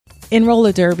In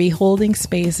roller derby, holding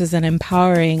space is an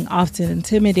empowering, often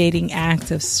intimidating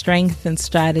act of strength and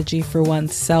strategy for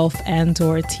oneself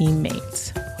and/or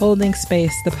teammates. Holding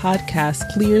Space, the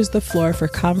podcast, clears the floor for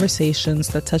conversations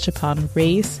that touch upon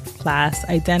race, class,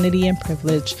 identity, and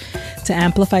privilege to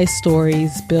amplify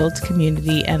stories, build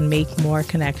community, and make more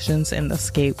connections in the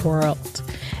skate world.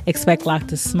 Expect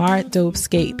lots of smart, dope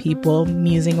skate people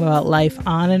musing about life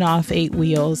on and off 8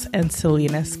 wheels and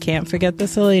silliness. Can't forget the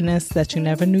silliness that you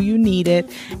never knew you needed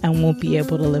and won't be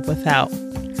able to live without.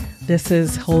 This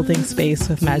is Holding Space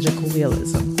with Magical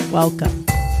Realism. Welcome.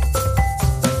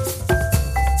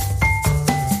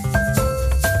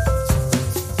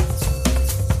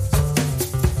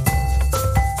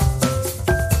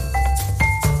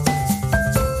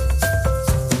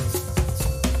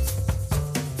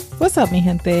 What's up, mi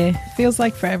gente? Feels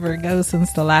like forever ago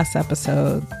since the last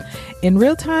episode. In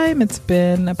real time, it's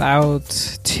been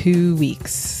about 2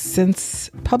 weeks. Since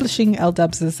publishing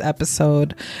L-Dubs'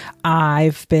 episode,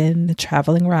 I've been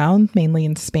traveling around, mainly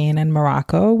in Spain and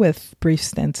Morocco, with brief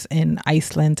stints in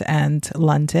Iceland and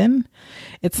London.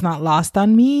 It's not lost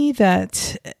on me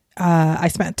that I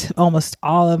spent almost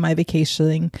all of my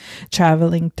vacationing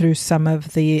traveling through some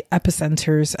of the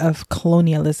epicenters of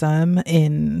colonialism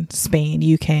in Spain,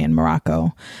 UK, and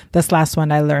Morocco. This last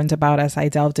one I learned about as I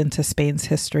delved into Spain's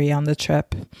history on the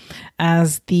trip.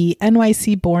 As the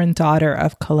NYC-born daughter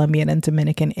of Colombian and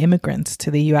Dominican immigrants to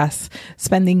the US,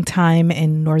 spending time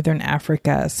in Northern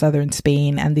Africa, Southern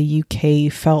Spain, and the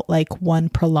UK felt like one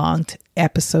prolonged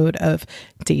episode of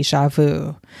deja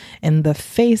vu. In the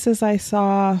faces I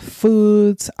saw,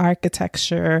 foods,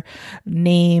 architecture,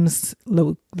 names,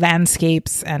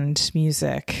 landscapes, and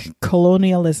music,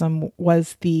 colonialism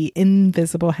was the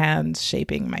invisible hand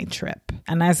shaping my trip.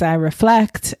 And as I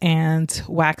reflect and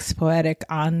wax poetic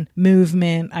on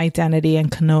movement, identity, and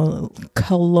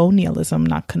colonialism,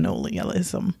 not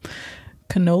colonialism.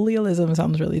 Colonialism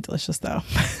sounds really delicious, though.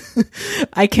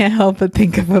 I can't help but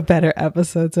think of a better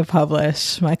episode to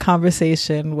publish. My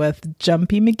conversation with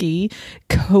Jumpy McGee,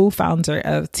 co-founder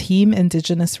of Team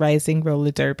Indigenous Rising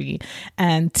Roller Derby,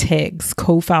 and Tiggs,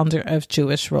 co-founder of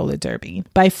Jewish Roller Derby.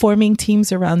 By forming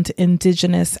teams around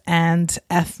indigenous and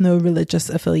ethno-religious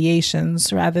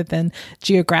affiliations rather than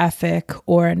geographic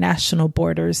or national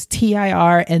borders,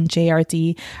 TIR and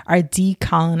JRD are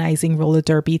decolonizing roller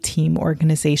derby team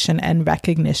organization and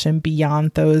recognition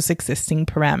beyond those existing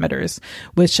parameters,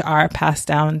 which are passed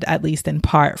down, at least in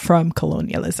part, from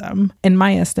colonialism. In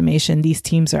my estimation, these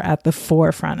teams are at the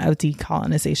forefront of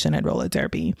decolonization at roller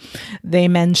derby. They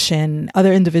mention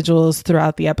other individuals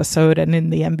throughout the episode and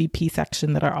in the MVP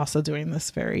section that are also doing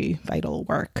this very vital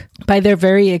work. By their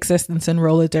very existence in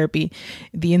roller derby,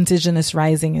 the Indigenous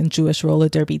Rising and Jewish roller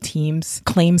derby teams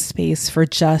claim space for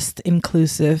just,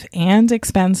 inclusive, and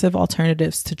expansive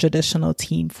alternatives to traditional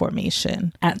team formation.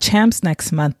 At Champs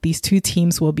next month, these two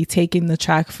teams will be taking the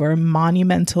track for a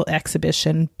monumental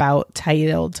exhibition bout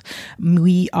titled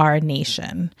We Are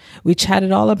Nation. We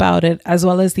chatted all about it, as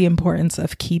well as the importance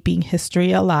of keeping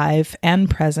history alive and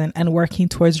present and working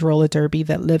towards roller derby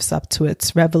that lives up to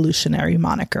its revolutionary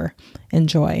moniker.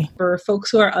 Enjoy. For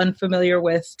folks who are unfamiliar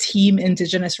with Team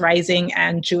Indigenous Rising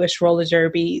and Jewish Roller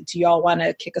Derby, do y'all want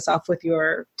to kick us off with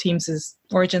your team's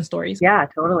origin stories? Yeah,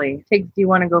 totally. Tiggs, do you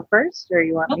want to go first, or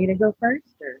you want me to go first?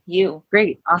 Or you?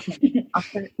 Great. Awesome. I'll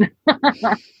start.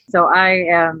 So I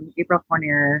am April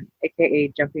Fournier,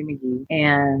 aka Jumpy McGee,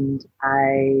 and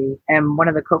I am one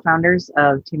of the co-founders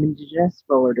of Team Indigenous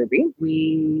Roller Derby.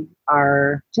 We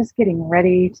are just getting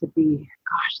ready to be,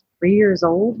 3 years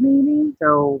old, maybe.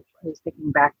 So I was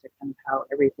thinking back to kind of how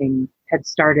everything had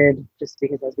started, just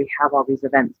because as we have all these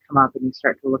events come up and you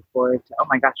start to look forward to, oh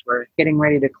my gosh, we're getting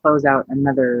ready to close out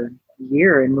another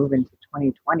year and move into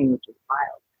 2020, which is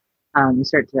wild. You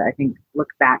start to, I think, look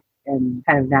back and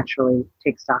kind of naturally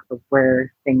take stock of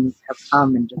where things have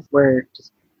come, and just we're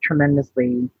just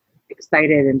tremendously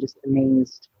excited and just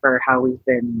amazed for how we've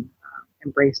been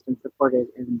embraced and supported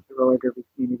in the roller derby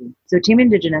community. So Team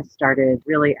Indigenous started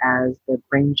really as the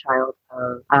brainchild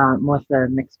of Melissa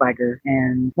Mixweiger.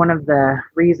 And one of the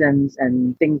reasons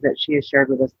and things that she has shared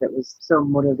with us that was so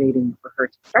motivating for her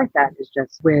to start that is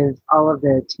just with all of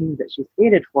the teams that she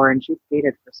skated for, and she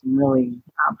skated for some really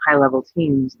high-level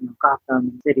teams,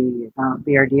 Gotham City,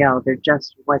 BRDL, there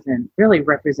just wasn't really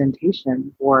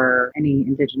representation for any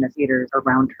Indigenous skaters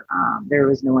around her. There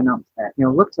was no one else that,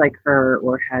 looked like her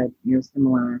or had,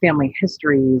 similar family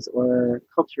histories or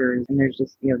cultures. And there's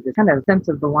just, this kind of sense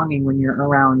of belonging when you're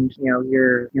around,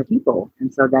 your people.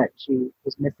 And so that she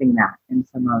was missing that in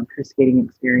some of her skating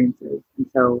experiences. And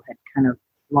so had kind of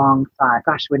long thought,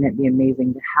 gosh, wouldn't it be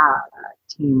amazing to have a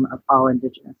team of all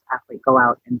Indigenous athletes go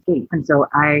out and skate. And so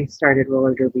I started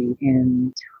roller derby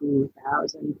in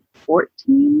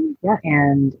 2014. Yeah.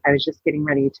 And I was just getting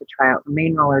ready to try out for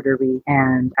Maine roller derby.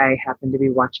 And I happened to be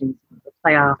watching some of the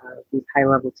playoff of these high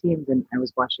level teams. And I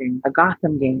was watching a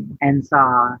Gotham game and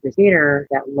saw this skater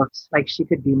that looked like she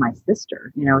could be my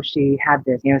sister. She had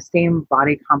this, same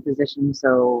body composition.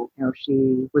 So,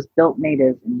 she was built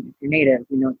native, and if you're native,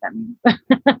 you know what that means.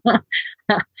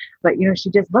 But, she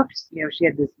just looked, she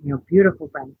had this, beautiful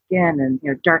brown skin and,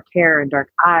 dark hair and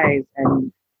dark eyes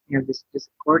and, this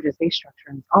gorgeous face structure.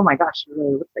 And oh my gosh, she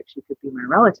really looks like she could be my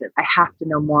relative. I have to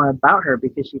know more about her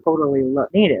because she totally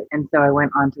looked native. And so I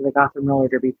went onto the Gotham Roller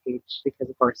Derby page because,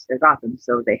 of course, they're Gotham,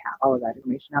 so they have all of that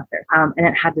information out there. And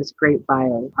it had this great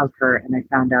bio of her, and I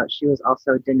found out she was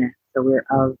also Diné. So we're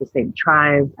of the same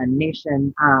tribe and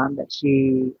nation, that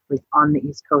she was on the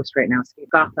East Coast right now, skating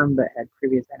Gotham, but had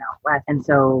previously been out west. And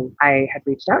so I had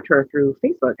reached out to her through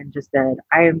Facebook and just said,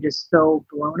 I am just so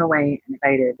blown away and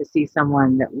excited to see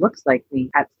someone that looks like me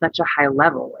at such a high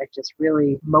level. It just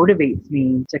really motivates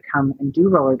me to come and do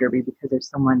roller derby because there's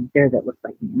someone there that looks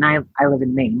like me. And I live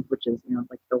in Maine, which is,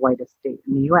 like the whitest state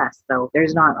in the US. So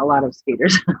there's not a lot of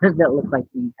skaters that look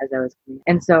like me as I was coming.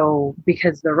 And so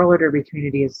because the roller derby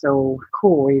community is so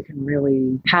cool, where you can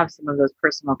really have some of those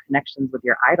personal connections with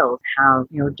your idols, have,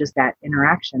 just that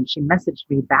interaction. She messaged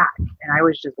me back and I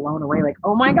was just blown away, like,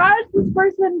 oh my gosh, this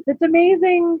person, it's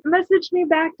amazing, messaged me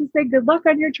back to say good luck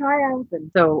on your tryouts.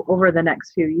 And so over the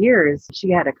next few years,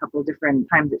 she had a couple different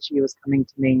times that she was coming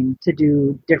to Maine to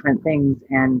do different things,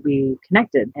 and we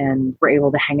connected and were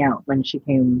able to hang out when she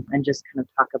came and just kind of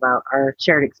talk about our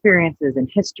shared experiences and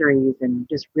histories and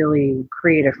just really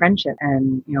create a friendship.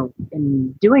 And,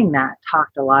 in doing that,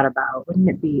 talked a lot about, wouldn't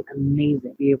it be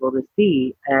amazing to be able to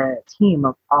see a team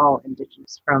of all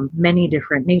Indigenous from many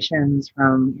different nations,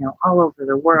 from, all over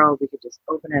the world. We could just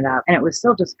open it up. And it was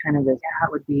still just kind of this, yeah,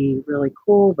 it would be really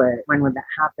cool, but when would that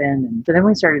happen? And so then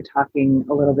we started talking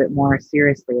a little bit more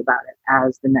seriously about it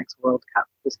as the next World Cup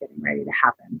was getting ready to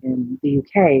happen in the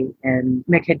UK. And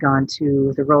Mick had gone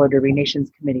to the Roller Derby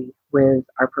Nations Committee with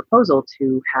our proposal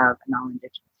to have an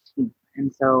all-Indigenous team.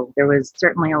 And so there was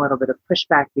certainly a little bit of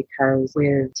pushback because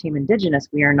with Team Indigenous,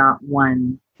 we are not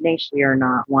one nation, we are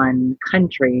not one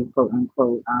country, quote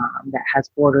unquote, that has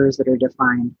borders that are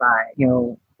defined by,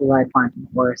 blood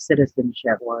or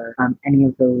citizenship or any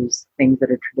of those things that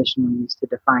are traditionally used to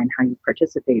define how you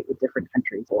participate with different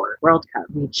countries or World Cup.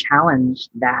 We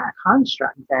challenged that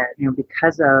construct that,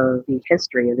 because of the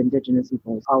history of Indigenous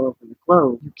peoples all over the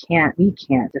globe, we can't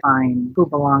define who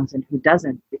belongs and who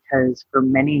doesn't, because for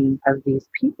many of these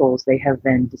peoples, they have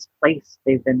been displaced,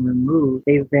 they've been removed,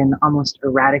 they've been almost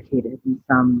eradicated in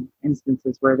some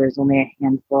instances where there's only a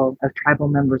handful of tribal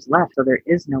members left. So there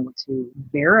is no one to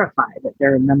verify that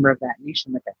they're a member of that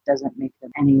nation, but that doesn't make them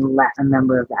any less a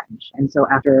member of that nation. And so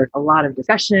after a lot of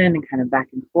discussion and kind of back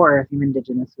and forth, Team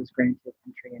Indigenous was granted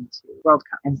entry into World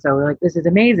Cup. And so we're like, this is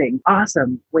amazing.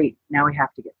 Awesome. Wait, now we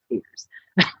have to get skaters.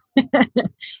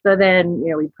 So then,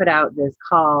 we put out this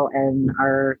call, and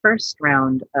our first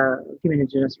round of Team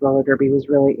Indigenous roller derby was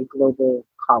really a global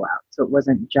call out. So it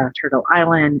wasn't just Turtle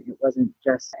Island. It wasn't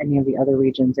just any of the other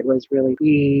regions. It was really,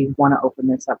 we want to open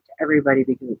this up to everybody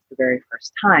because it's the very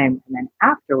first time. And then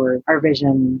afterward, our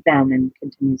vision then, and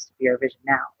continues to be our vision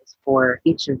now, is for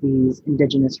each of these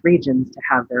Indigenous regions to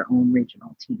have their own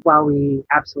regional team. While we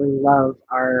absolutely love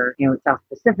our, South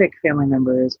Pacific family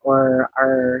members or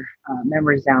our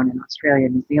members down in Australia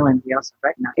and New Zealand, we also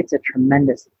recognize it's a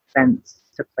tremendous expense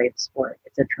to play the sport.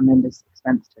 It's a tremendous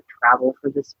expense to travel for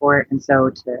the sport. And so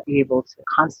to be able to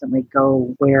constantly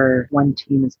go where one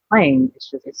team is playing,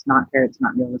 it's not fair, it's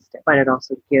not realistic. But it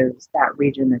also gives that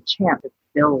region a chance to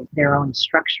build their own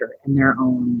structure and their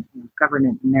own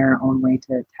government and their own way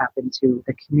to tap into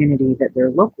the community that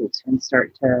they're local to and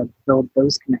start to build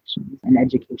those connections and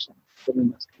education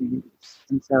within those communities.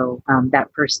 And so that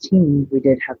first team, we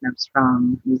did have members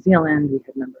from New Zealand, we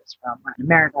had members from Latin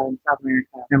America and South America,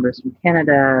 members from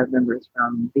Canada, members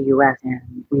from the US,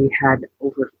 and we had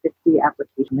over 50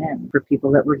 applications in for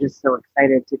people that were just so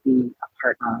excited to be a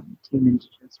part of Team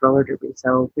Indigenous Roller Derby.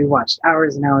 So we watched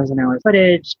hours and hours and hours of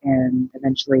footage and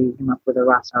eventually came up with a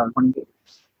roster of 20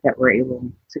 skaters that were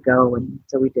able to go. And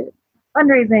so we did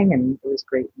fundraising, and it was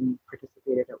great. We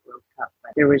participated at World Cup.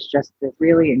 But there was just this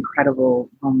really incredible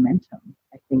momentum,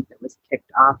 I think, that was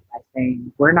kicked off by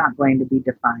saying, we're not going to be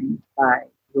defined by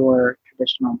your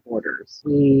traditional borders.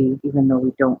 Even though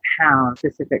we don't have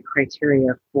specific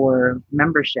criteria for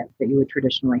membership that you would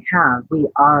traditionally have, we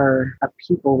are a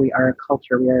people, we are a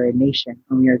culture, we are a nation,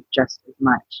 and we are just as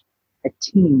much a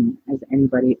team as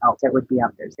anybody else that would be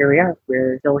out there. So here we are.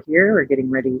 We're still here. We're getting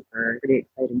ready for pretty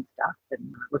exciting stuff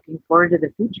and looking forward to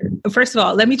the future. First of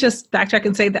all, let me just backtrack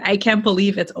and say that I can't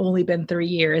believe it's only been 3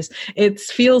 years. It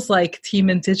feels like Team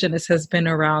Indigenous has been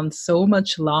around so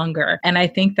much longer. And I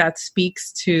think that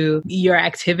speaks to your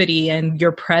activity and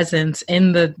your presence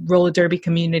in the roller derby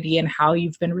community and how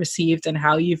you've been received and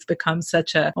how you've become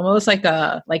such a, almost like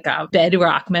a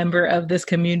bedrock member of this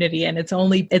community. And it's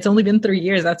only been 3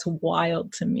 years. That's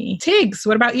wild to me. Tiggs,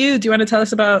 what about you? Do you want to tell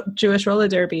us about Jewish roller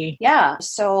derby? Yeah,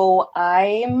 so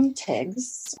I'm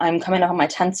Tiggs. I'm coming up on my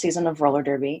 10th season of roller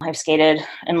derby. I've skated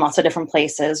in lots of different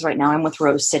places. Right now I'm with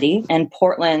Rose City, and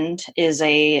Portland is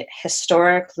a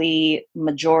historically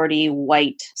majority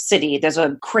white city. There's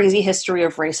a crazy history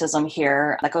of racism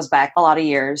here that goes back a lot of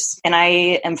years. And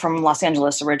I am from Los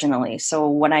Angeles originally. So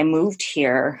when I moved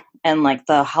here, and like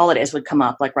the holidays would come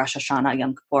up, like Rosh Hashanah,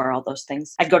 Yom Kippur, all those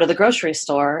things, I'd go to the grocery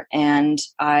store and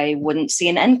I wouldn't see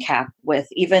an end cap with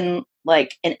even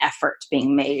like an effort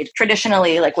being made.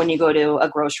 Traditionally, like when you go to a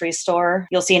grocery store,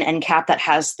 you'll see an end cap that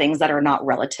has things that are not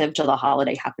relative to the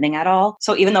holiday happening at all.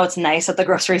 So even though it's nice that the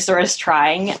grocery store is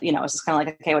trying, it's just kind of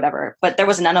like, okay, whatever. But there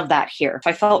was none of that here. So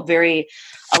I felt very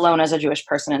alone as a Jewish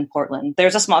person in Portland.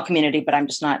 There's a small community, but I'm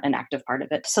just not an active part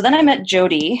of it. So then I met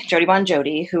Jody Bon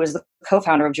Jody, who is the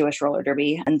co-founder of Jewish Roller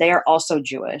Derby, and they are also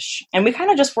Jewish. And we kind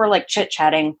of just were like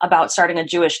chit-chatting about starting a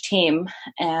Jewish team,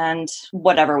 and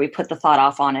whatever, we put the thought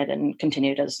off on it and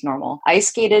continued as normal. I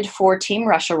skated for Team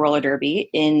Russia Roller Derby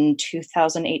in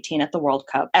 2018 at the World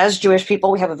Cup. As Jewish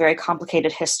people, we have a very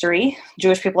complicated history.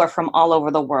 Jewish people are from all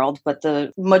over the world, but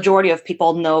the majority of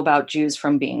people know about Jews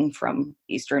from being from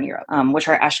Eastern Europe, which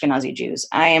are Ashkenazi Jews.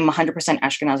 I am 100%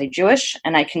 Ashkenazi Jewish,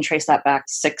 and I can trace that back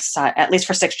at least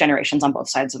for 6 generations on both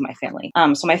sides of my family.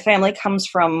 So my family comes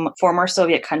from former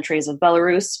Soviet countries of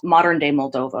Belarus, modern-day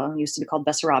Moldova, used to be called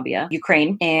Bessarabia,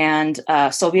 Ukraine, and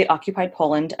Soviet-occupied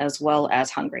Poland, as well as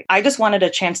Hungary. I just wanted a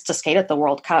chance to skate at the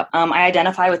World Cup. I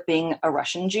identify with being a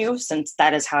Russian Jew, since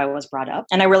that is how I was brought up.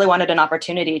 And I really wanted an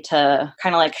opportunity to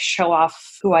kind of like show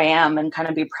off who I am and kind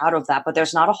of be proud of that. But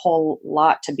there's not a whole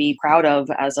lot to be proud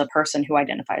of as a person who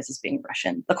identifies as being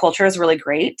Russian. The culture is really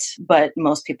great, but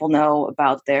most people know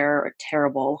about their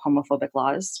terrible homophobic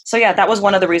laws. So yeah, that was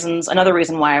one of the reasons, another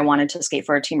reason why I wanted to skate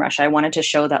for Team Russia. I wanted to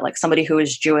show that like somebody who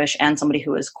is Jewish and somebody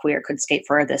who is queer could skate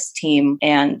for this team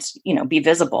and, be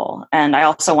visible. And I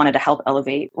also wanted to help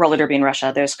elevate roller derby in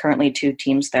Russia. There's currently 2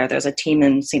 teams there. There's a team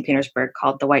in St. Petersburg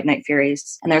called the White Knight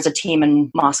Furies, and there's a team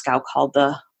in Moscow called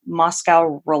the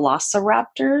Moscow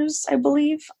Velociraptors, I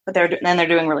believe, but they're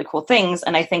doing really cool things.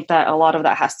 And I think that a lot of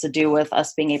that has to do with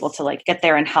us being able to like get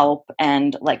there and help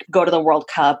and like go to the World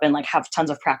Cup and like have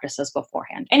tons of practices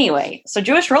beforehand. Anyway, so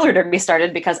Jewish roller derby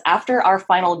started because after our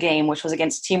final game, which was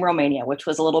against Team Romania, which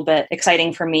was a little bit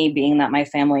exciting for me being that my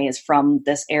family is from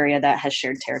this area that has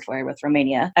shared territory with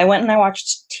Romania, I went and I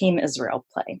watched Team Israel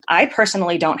play. I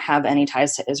personally don't have any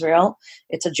ties to Israel.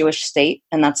 It's a Jewish state,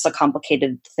 and that's a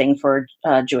complicated thing for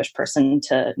Jewish person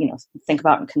to, think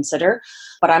about and consider,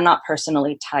 but I'm not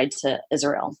personally tied to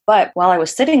Israel. But while I was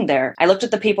sitting there, I looked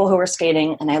at the people who were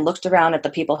skating and I looked around at the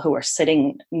people who were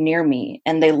sitting near me,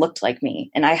 and they looked like me.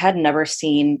 And I had never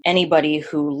seen anybody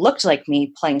who looked like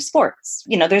me playing sports.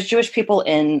 There's Jewish people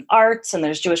in arts, and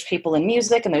there's Jewish people in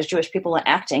music, and there's Jewish people in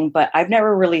acting, but I've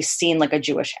never really seen like a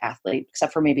Jewish athlete,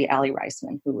 except for maybe Ali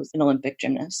Reisman, who was an Olympic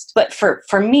gymnast. But for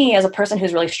me, as a person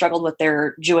who's really struggled with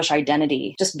their Jewish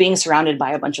identity, just being surrounded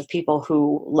by a bunch of people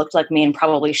who looked like me and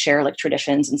probably share like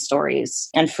traditions and stories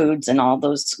and foods and all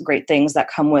those great things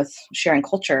that come with sharing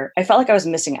culture, I felt like I was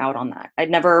missing out on that. I'd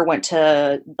never went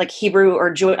to like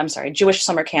Jewish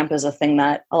summer camp is a thing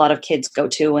that a lot of kids go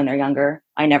to when they're younger.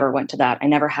 I never went to that. I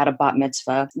never had a bat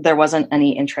mitzvah. There wasn't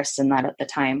any interest in that at the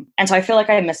time. And so I feel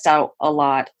like I missed out a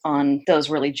lot on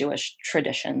those really Jewish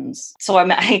traditions. So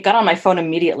I got on my phone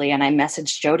immediately and I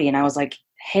messaged Jody and I was like,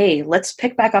 hey, let's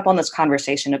pick back up on this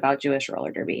conversation about Jewish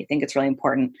roller derby. I think it's really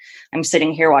important. I'm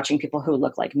sitting here watching people who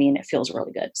look like me and it feels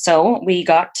really good. So we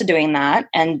got to doing that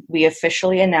and we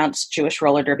officially announced Jewish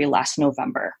roller derby last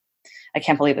November. I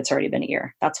can't believe it's already been a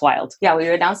year. That's wild. Yeah, we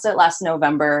announced it last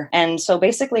November. And so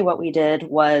basically what we did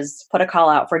was put a call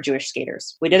out for Jewish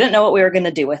skaters. We didn't know what we were going to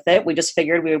do with it. We just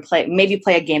figured we would maybe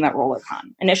play a game at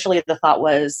RollerCon. Initially, the thought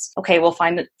was, okay, we'll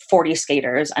find 40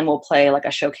 skaters and we'll play like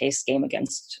a showcase game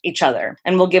against each other.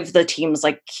 And we'll give the teams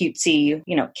like cutesy,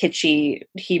 kitschy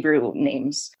Hebrew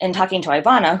names. And talking to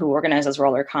Ivana, who organizes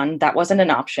RollerCon, that wasn't an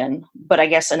option. But I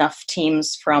guess enough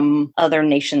teams from other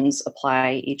nations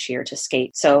apply each year to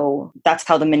skate. So that's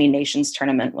how the Mini Nations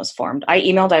tournament was formed. I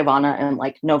emailed Ivana in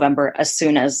like November as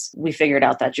soon as we figured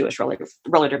out that Jewish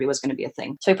roller derby was going to be a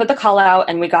thing. So we put the call out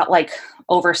and we got like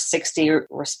over 60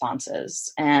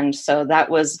 responses. And so that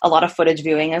was a lot of footage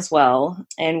viewing as well.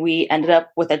 And we ended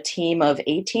up with a team of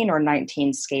 18 or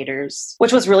 19 skaters,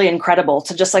 which was really incredible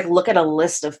to just like look at a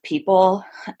list of people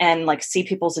and like see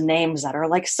people's names that are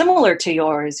like similar to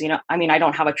yours. You know, I mean, I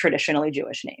don't have a traditionally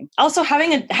Jewish name. Also,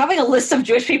 having a list of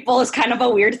Jewish people is kind of a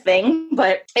weird thing,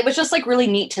 but it was just like really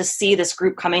neat to see this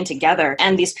group coming together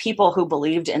and these people who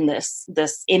believed in this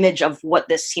image of what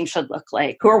this team should look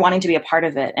like, who are wanting to be a part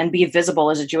of it and be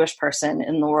visible as a Jewish person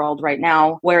in the world right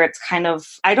now, where it's kind of,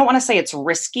 I don't want to say it's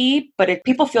risky, but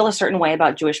people feel a certain way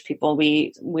about Jewish people.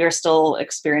 We're still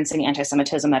experiencing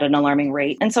anti-Semitism at an alarming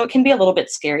rate. And so it can be a little bit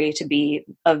scary to be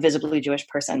a visibly Jewish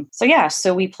person. So yeah,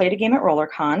 so we played a game at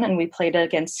RollerCon and we played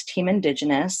against Team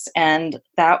Indigenous. And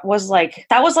that was like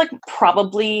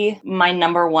probably my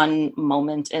number one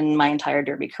moment in my entire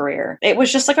derby career. It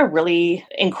was just like a really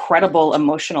incredible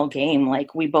emotional game.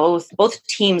 Like we both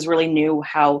teams really knew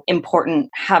how important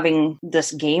having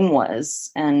this game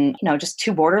was, and you know, just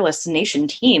two borderless nation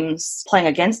teams playing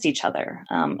against each other.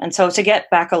 And so to get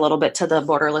back a little bit to the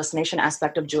borderless nation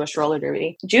aspect of Jewish roller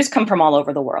derby, Jews come from all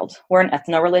over the world. We're an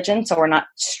ethno-religion, so we're not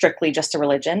strictly just a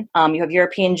religion. You have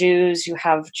European Jews, you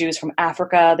have Jews from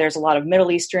Africa, there's a lot of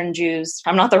Middle Eastern Jews.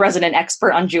 I'm not the resident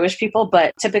expert on Jewish people,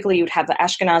 but typically you'd have the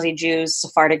Ashkenazi Jews,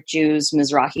 Sephardic Jews,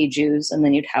 Mizrahi Jews, and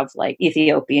then you'd have like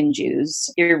Ethiopian Jews,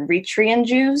 Eritrean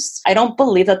Jews. I don't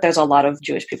believe that there's a lot of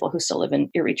Jewish people who still live in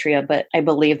Eritrea, but I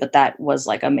believe that was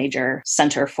like a major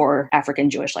center for African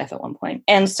Jewish life at one point.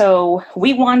 And so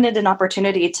we wanted an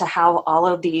opportunity to have all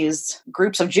of these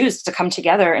groups of Jews to come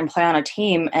together and play on a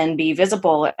team and be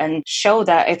visible and show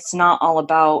that it's not all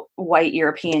about white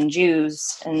European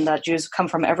Jews and that Jews come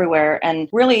from everywhere. And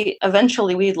really,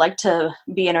 eventually, we'd like to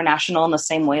be international in the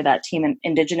same way that Team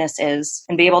Indigenous is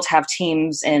and be able to have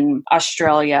teams in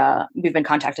Australia. We've been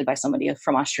contacted by somebody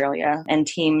from Australia and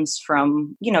teams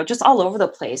from, you know, just all over the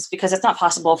place, because it's not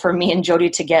possible for me and Jody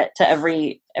to get to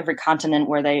every continent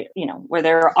where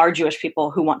there are Jewish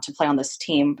people who want to play on this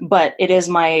team. But it is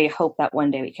my hope that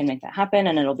one day we can make that happen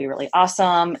and it'll be really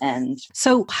awesome. And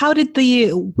so how did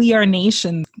the We Are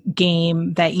Nation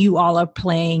game that you all are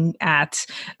playing at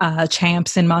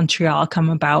Champs in Montreal come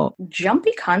about?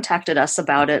 Jumpy contacted us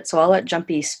about it, so I'll let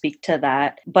Jumpy speak to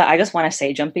that. But I just want to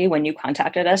say, Jumpy, when you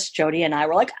contacted us, Jody and I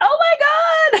were like, oh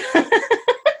my God!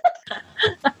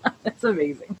 That's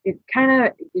amazing. It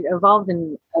evolved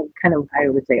in a kind of, I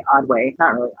would say, odd way.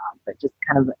 Not really odd, but just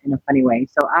kind of in a funny way.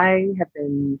 So I have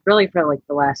been really for like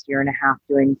the last year and a half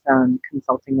doing some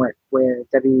consulting work with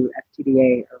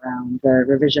WFTDA around the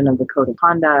revision of the Code of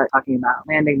Conduct, talking about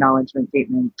land acknowledgement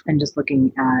statements, and just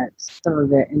looking at some of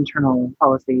the internal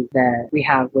policies that we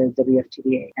have with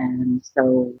WFTDA. And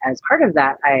so as part of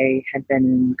that, I had been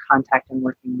in contact and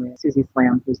working with Susie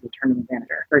Slam, who's the tournament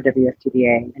manager for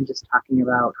WFTDA, and just talking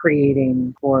about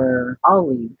creating for all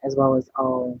leagues as well as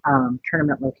all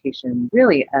tournament locations,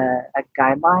 really a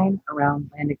guideline around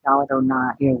land acknowledgement, or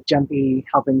not, Jumpy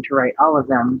helping to write all of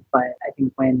them. But I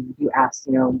think when you ask,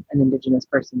 an Indigenous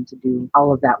person to do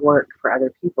all of that work for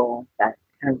other people, that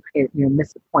kind of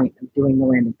miss the point of doing the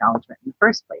land acknowledgement in the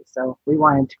first place. So we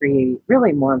wanted to create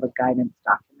really more of a guidance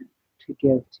document to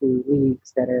give to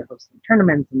leagues that are hosting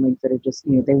tournaments and leagues that are just,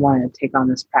 they want to take on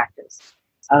this practice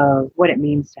of what it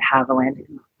means to have a land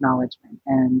acknowledgement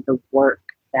and the work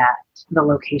that the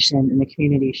location and the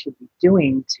community should be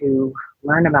doing to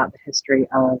learn about the history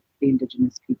of the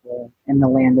Indigenous people and the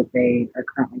land that they are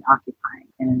currently occupying,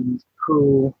 and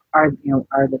who are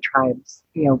the tribes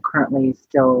currently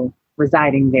still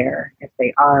residing there. If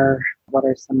they are, what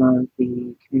are some of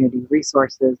the community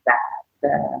resources that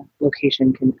the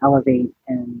location can elevate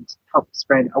and help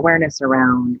spread awareness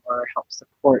around or help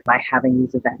support by having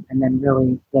these events. And then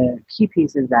really the key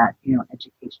piece is that,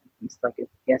 education piece. Like,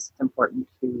 yes, it's important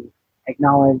to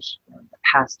acknowledge the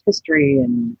past history,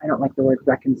 and I don't like the word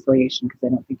reconciliation because I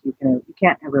don't think you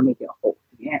can't ever make it whole.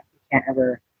 You can't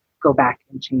ever go back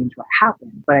and change what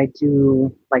happened. But I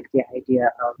do like the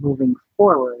idea of moving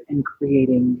forward and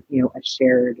creating, a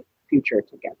shared future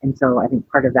together. And so I think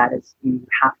part of that is you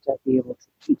have to be able to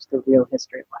teach the real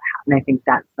history of what happened. And I think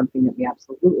that's something that we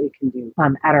absolutely can do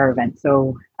at our event.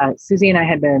 So Susie and I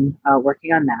had been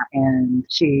working on that, and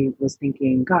she was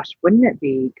thinking, gosh, wouldn't it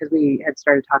be, because we had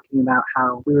started talking about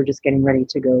how we were just getting ready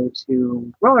to go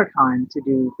to RollerCon to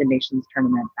do the Nations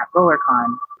tournament at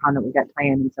RollerCon that we got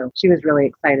planned. And so she was really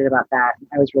excited about that.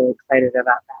 I was really excited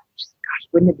about that. She said, gosh,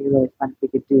 wouldn't it be really fun if we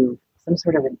could do some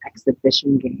sort of an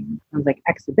exhibition game. I was like,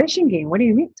 exhibition game? What do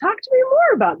you mean? Talk to me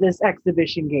more about this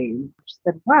exhibition game. She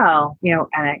said, well, and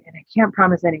I can't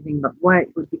promise anything, but what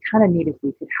would be kind of neat if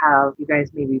we could have you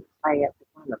guys maybe play at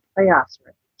one of the playoffs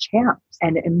or champs.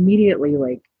 And immediately,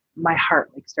 like, my heart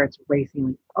like starts racing,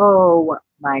 like, oh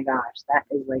my gosh, that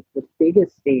is like the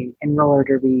biggest stage in roller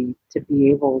derby to be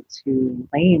able to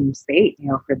claim state,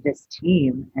 for this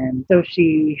team. And so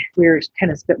we were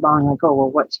kind of spitballing like, oh,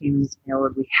 well, what teams,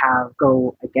 would we have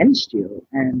go against you?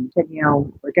 And said,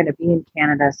 we're going to be in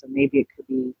Canada, so maybe it could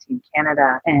be Team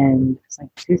Canada. And it's like,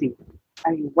 Susie,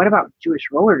 I mean, what about Jewish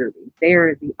roller derby?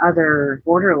 They're the other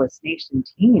borderless nation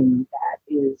team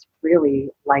that is really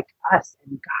like us.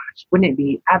 And gosh, wouldn't it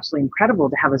be absolutely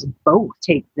incredible to have us both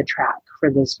take the track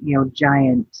for this,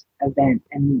 giant event?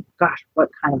 And gosh, what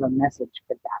kind of a message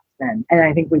could that send? And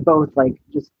I think we both like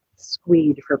just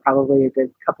squeed for probably a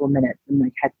good couple of minutes and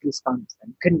like had goosebumps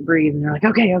and couldn't breathe. And they're like,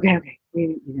 okay.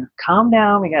 We, calm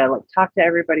down. We got to like talk to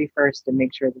everybody first and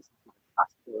make sure this is a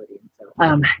possibility.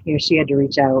 And so, she had to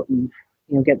reach out and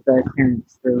get the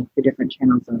clearance through the different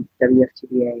channels of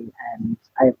WFTDA. And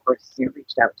I, of course,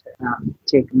 reached out to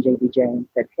Tig and JBJ and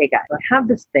said, hey, guys, I have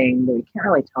this thing that we can't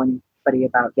really tell anybody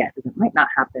about yet because it might not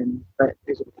happen, but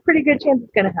there's a pretty good chance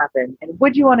it's going to happen. And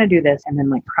would you want to do this? And then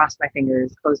like cross my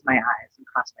fingers, close my eyes, and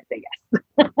cross my say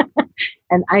yes.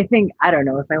 And I think, I don't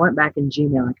know, if I went back in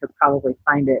Gmail, I could probably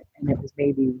find it. And it was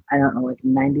maybe, I don't know, like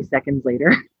 90 seconds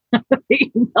later,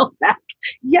 they emailed back,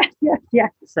 yes.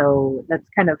 So that's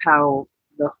kind of how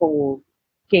the whole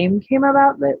game came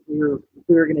about, that we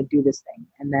were going to do this thing.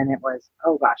 And then it was,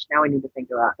 oh gosh, now we need to think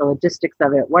about the logistics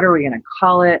of it. What are we going to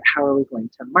call it? How are we going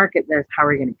to market this? How are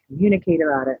we going to communicate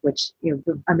about it? Which,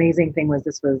 the amazing thing was,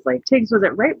 this was like, Tiggs, was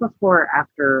it right before or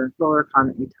after RollerCon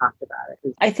that we talked about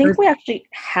it? I think we actually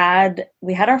had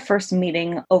our first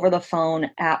meeting over the phone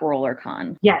at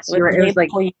RollerCon. Yes, you're right. It was like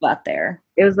before you got there.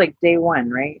 It was like day one,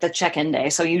 right? The check-in day.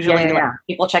 So usually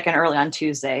people check in early on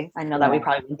Tuesday. I know that we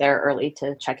probably went there early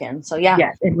to check in. So yeah.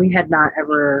 Yes, and we had not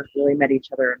ever really met each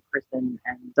other in person,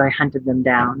 and so I hunted them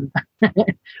down.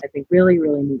 I think really,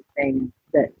 really neat thing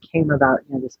that came about,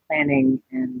 this planning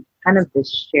and kind of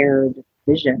this shared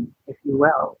vision, if you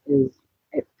will, is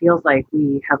it feels like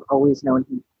we have always known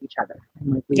each other,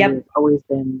 and like we have always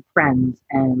been friends,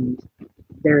 and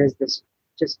there is this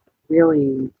just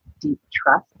really deep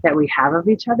trust that we have of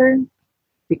each other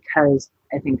because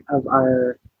I think of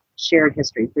our shared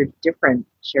histories. They're different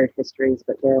shared histories,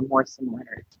 but there are more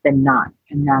similarities than not.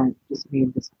 And that just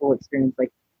made this whole experience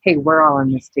like, hey, we're all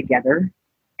in this together.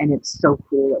 And it's so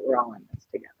cool that we're all in this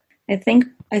together.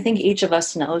 I think each of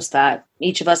us knows that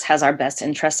each of us has our best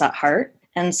interests at heart.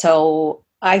 And so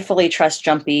I fully trust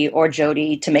Jumpy or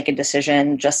Jody to make a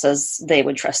decision just as they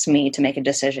would trust me to make a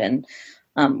decision.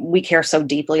 We care so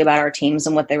deeply about our teams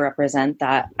and what they represent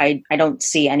that I don't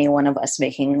see any one of us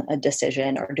making a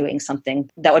decision or doing something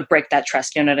that would break that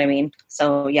trust. You know what I mean?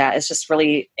 So yeah, it's just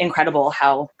really incredible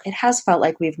how it has felt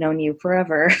like we've known you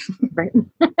forever. Right.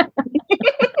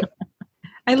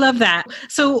 I love that.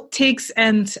 So Tiggs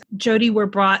and Jody were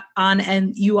brought on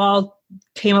and you all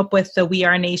came up with the We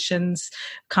Are Nations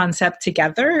concept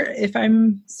together,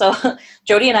 So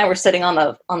Jody and I were sitting on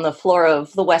the floor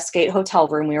of the Westgate hotel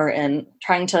room we were in,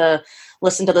 trying to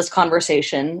listen to this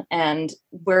conversation, and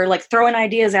we're like throwing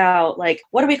ideas out, like,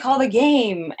 what do we call the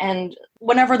game? And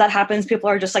whenever that happens, people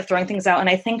are just like throwing things out. And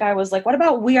I think I was like, what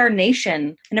about We Are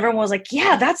Nation? And everyone was like,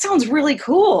 yeah, that sounds really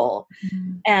cool.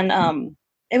 Mm-hmm. And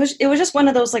it was just one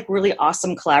of those like really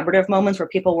awesome collaborative moments where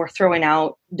people were throwing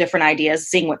out different ideas,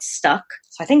 seeing what stuck.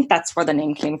 So I think that's where the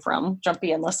name came from,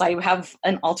 Jumpy, unless I have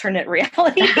an alternate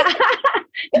reality.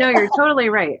 No, you're totally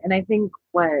right. And I think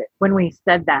when we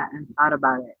said that and thought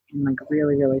about it and like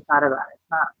really, really thought about it,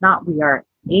 it's not we are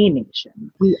a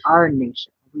nation. We are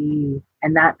nation.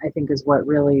 And that I think is what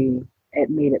really, it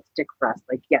made it stick for us.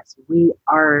 Like, yes, we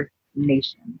are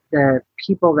nation. The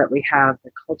people that we have,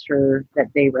 the culture that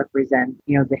they represent,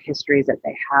 the histories that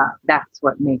they have, that's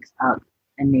what makes up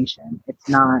a nation. It's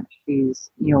not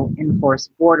these,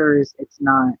 enforced borders. It's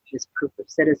not this proof of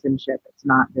citizenship. It's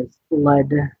not this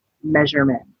blood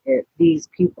measurement. These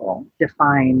people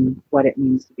define what it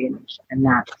means to be a nation. And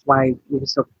that's why it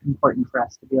was so important for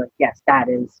us to be like, yes, that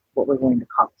is what we're going to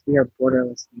call it. We are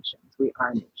borderless nations. We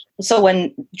are nations. So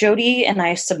when Jody and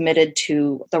I submitted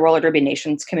to the Roller Derby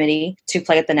Nations Committee to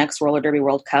play at the next Roller Derby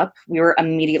World Cup, we were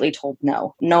immediately told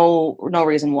no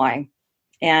reason why.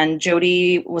 And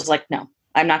Jody was like, no,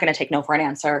 I'm not going to take no for an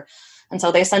answer. And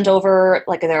so they sent over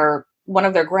like one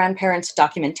of their grandparents'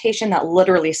 documentation that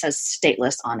literally says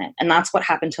stateless on it. And that's what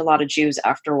happened to a lot of Jews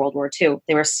after World War II.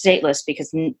 They were stateless because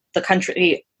the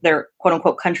country their quote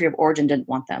unquote country of origin didn't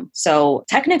want them. So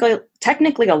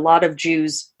technically a lot of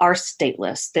Jews are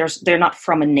stateless. They're not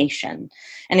from a nation.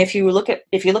 And if you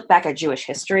look back at Jewish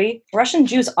history, Russian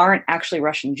Jews aren't actually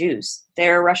Russian Jews.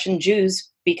 They're Russian Jews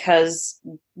because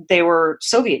they were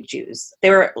Soviet Jews. They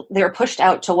were pushed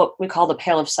out to what we call the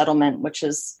Pale of Settlement, which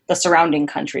is the surrounding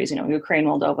countries, Ukraine,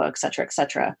 Moldova, et cetera, et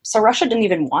cetera. So Russia didn't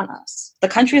even want us. The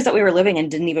countries that we were living in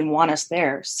didn't even want us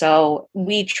there. So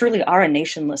we truly are a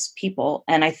nationless people.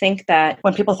 And I think that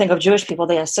when people think of Jewish people,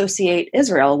 they associate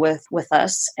Israel with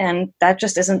us. And that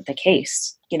just isn't the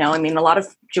case. A lot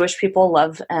of Jewish people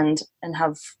love and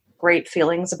have great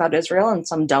feelings about Israel and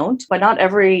some don't, but not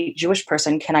every Jewish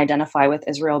person can identify with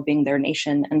Israel being their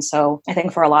nation. And so I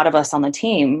think for a lot of us on the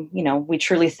team, we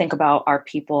truly think about our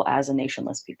people as a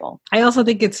nationless people. I also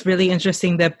think it's really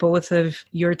interesting that both of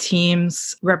your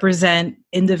teams represent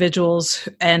individuals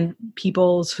and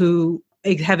peoples who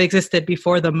have existed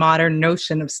before the modern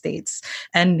notion of states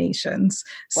and nations.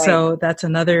 Right. So that's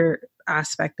another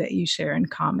aspect that you share in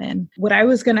common. What I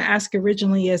was going to ask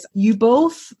originally is, you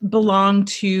both belong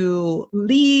to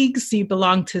leagues, you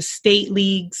belong to state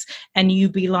leagues, and you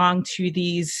belong to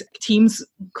these teams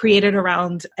created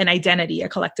around an identity, a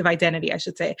collective identity, I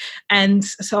should say. And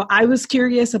so I was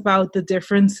curious about the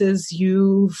differences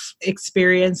you've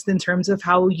experienced in terms of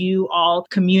how you all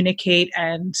communicate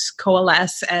and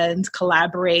coalesce and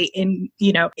collaborate in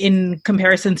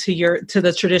comparison to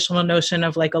the traditional notion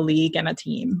of like a league and a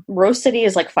team. Rose City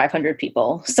is like 500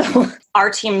 people. So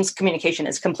our team's communication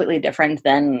is completely different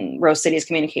than Rose City's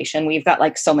communication. We've got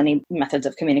like so many methods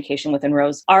of communication within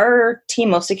Rose. Our team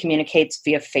mostly communicates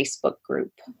via Facebook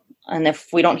group. And if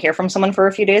we don't hear from someone for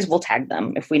a few days, we'll tag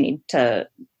them if we need to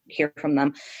hear from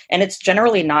them. And it's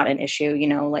generally not an issue,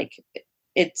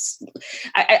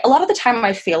 a lot of the time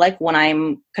I feel like when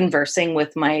I'm conversing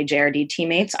with my JRD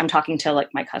teammates, I'm talking to like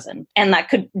my cousin. And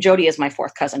Jody is my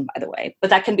fourth cousin, by the way. But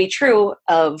that can be true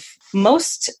of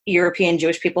most European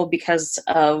Jewish people because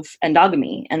of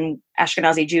endogamy. And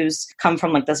Ashkenazi Jews come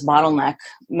from like this bottleneck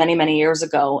many, many years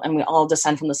ago, and we all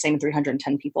descend from the same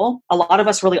 310 people. A lot of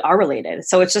us really are related.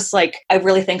 So it's just like, I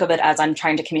really think of it as I'm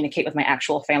trying to communicate with my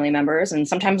actual family members. And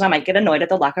sometimes I might get annoyed at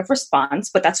the lack of response,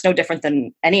 but that's no different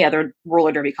than any other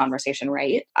roller derby conversation,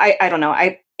 right? I don't know.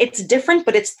 It's different,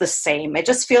 but it's the same. It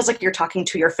just feels like you're talking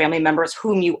to your family members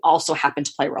whom you also happen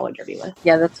to play roller derby with.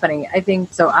 Yeah, that's funny. I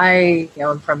think so.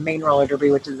 I'm from Maine Roller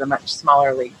Derby, which is a much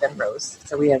smaller league than Rose.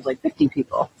 So we have like 50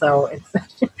 people. So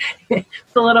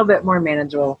it's a little bit more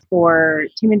manageable. For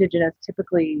Team Indigenous,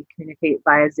 typically communicate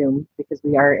via Zoom because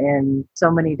we are in so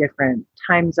many different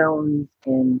time zones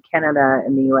in Canada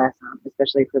and the US,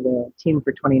 especially for the team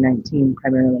for 2019,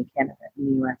 primarily Canada and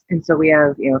the US. And so we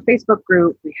have, a Facebook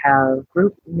group, we have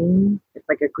group me. It's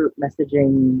like a group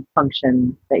messaging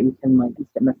function that you can like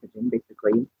instant messaging,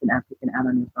 basically. It's an app you can add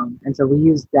on your phone. And so we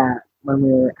used that when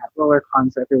we were at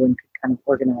RollerCon so everyone could kind of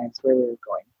organize where we were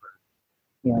going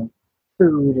for,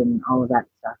 food and all of that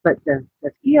stuff. But the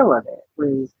feel of it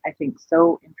was, I think,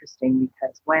 so interesting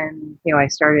because when, I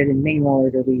started in Maine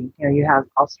Roller Derby, you have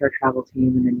all-star travel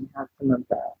team and then you have some of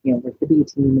the, like the B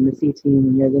team and the C team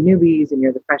and you're the newbies and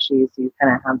you're the freshies. So you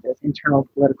kind of have this internal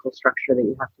political structure that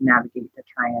you have to navigate to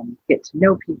try and get to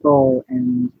know people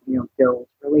and, build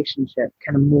relationships,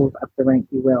 kind of move up the rank,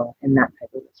 you will, in that type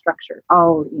of a structure.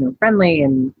 All, friendly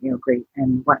and, great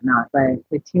and whatnot. But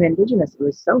with Team Indigenous, it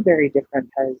was so very different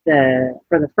because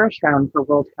for the first round for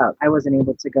World Cup, I wasn't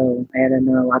able to go. I had a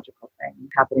neurological thing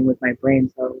happening with my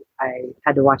brain, so I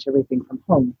had to watch everything from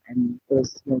home, and it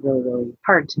was really, really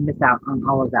hard to miss out on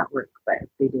all of that work, but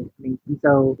they did amazing. And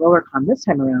so RollerCon this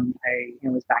time around, I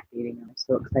was backdating, and I was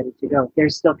so excited to go.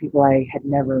 There's still people I had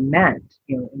never met,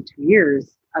 in 2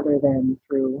 years, other than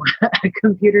through a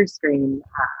computer screen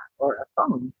or a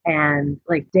phone. And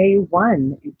like day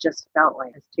one, it just felt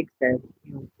like, as Tig said,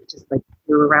 just like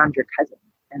you're around your cousin.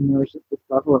 And there was just this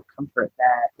level of comfort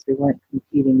that we weren't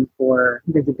competing for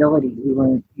visibility. We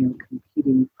weren't,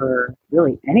 competing for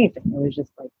really anything. It was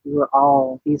just like we were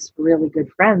all these really good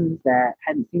friends that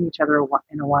hadn't seen each other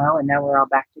in a while, and now we're all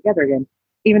back together again.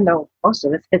 Even though most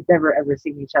of us had never ever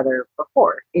seen each other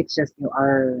before. It's just,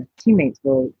 our teammates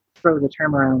will throw the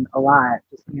term around a lot.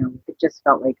 Just, it just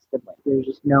felt like sibling. There was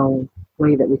just no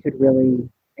way that we could really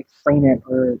explain it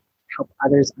or help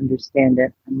others understand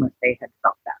it unless they had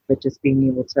felt that. But just being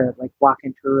able to like walk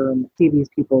into a room, see these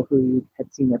people who you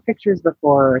had seen their pictures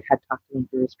before, or had talked to them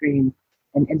through a screen,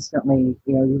 and instantly,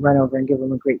 you run over and give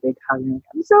them a great big hug. And you're like,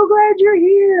 I'm so glad you're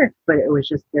here. But it was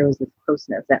just, there was this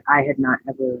closeness that I had not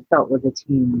ever felt with a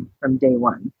team from day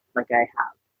one, like I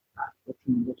have with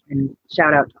Team. And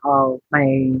shout out to all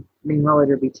my being roller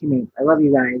derby teammates. I love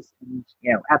you guys, and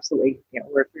absolutely,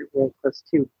 we're really close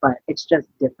too. But it's just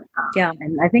different. Yeah,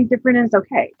 and I think different is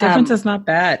okay. Difference is not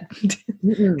bad.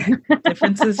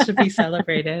 Differences should be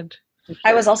celebrated. Sure.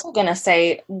 I was also going to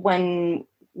say when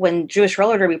Jewish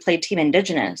Roller Derby played Team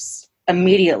Indigenous,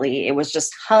 immediately it was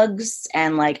just hugs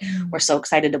and like, we're so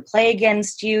excited to play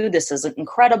against you. This is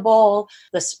incredible.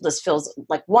 This feels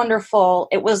like wonderful.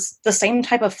 It was the same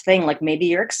type of thing, like maybe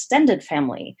your extended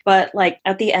family. But like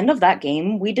at the end of that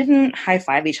game, we didn't high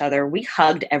five each other. We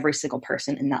hugged every single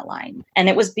person in that line. And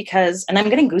it was because, and I'm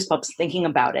getting goosebumps thinking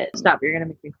about it. Stop, you're going to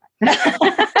make me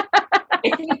cry. I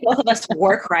think both of us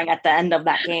were crying at the end of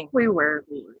that game. We were.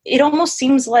 It almost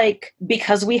seems like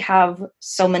because we have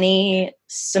so many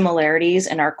similarities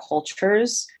in our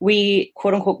cultures, we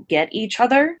quote unquote get each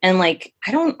other. And like,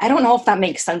 I don't know if that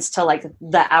makes sense to like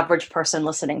the average person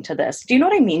listening to this. Do you know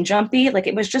what I mean, Jumpy? Like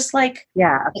it was just like,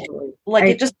 yeah, absolutely. Like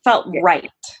it just felt right.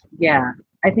 Yeah.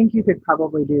 I think you could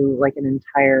probably do like an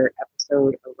entire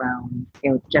episode around,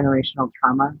 generational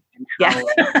trauma and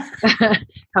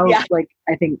how like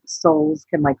I think souls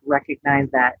can like recognize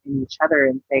that in each other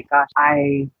and say, gosh,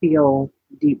 I feel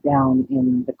deep down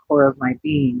in the core of my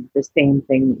being the same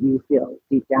thing that you feel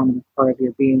deep down in the core of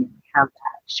your being. And we have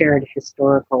that shared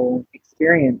historical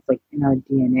experience like in our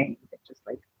DNA that just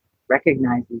like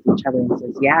recognizes each other and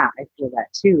says, yeah, I feel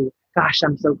that too. Gosh,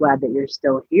 I'm so glad that you're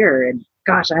still here. And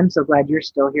gosh, I'm so glad you're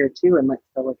still here too. And let's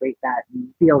celebrate that and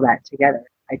feel that together.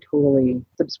 I totally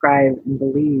subscribe and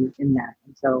believe in that.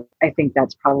 And so I think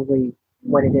that's probably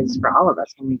what it is for all of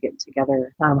us when we get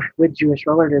together with Jewish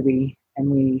Roller Derby and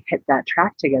we hit that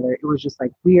track together. It was just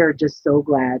like, we are just so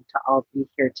glad to all be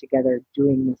here together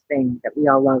doing this thing that we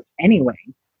all love anyway.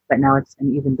 But now it's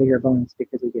an even bigger bonus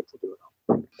because we get to do it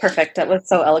all. Perfect. That was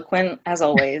so eloquent as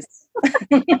always.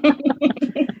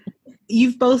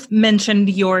 You've both mentioned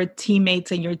your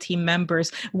teammates and your team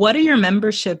members. What are your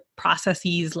membership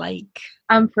processes like?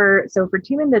 For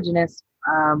Team Indigenous,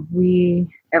 we,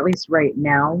 at least right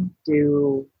now,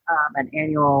 do an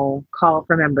annual call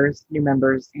for members, new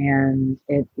members, and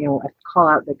it, a call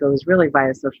out that goes really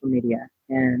via social media.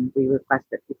 And we request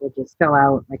that people just fill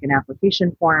out like an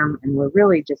application form, and we're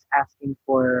really just asking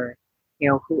for,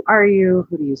 who are you?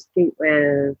 Who do you skate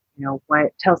with?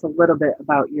 What tells a little bit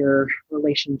about your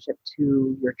relationship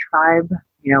to your tribe,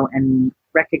 and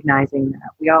recognizing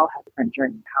that we all have different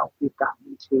journeys, how we've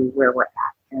gotten to where we're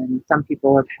at. And some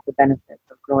people have had the benefits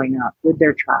of growing up with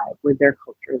their tribe, with their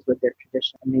cultures, with their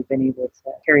tradition, and they've been able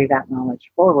to carry that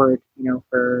knowledge forward,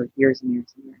 for years and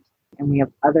years and years. And we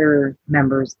have other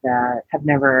members that have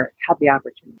never had the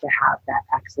opportunity to have that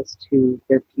access to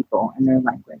their people and their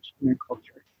language and their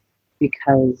culture.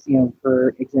 Because,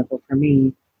 for example, for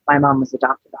me, my mom was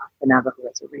adopted off the Navajo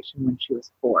reservation when she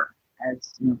was 4,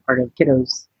 as part of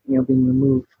kiddos, being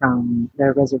removed from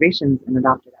their reservations and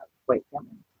adopted out of white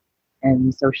families.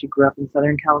 And so she grew up in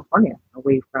Southern California,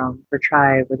 away from her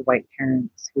tribe with white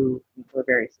parents who were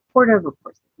very supportive. Of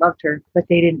course, they loved her, but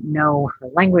they didn't know her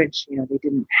language. They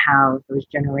didn't have those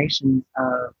generations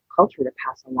of culture to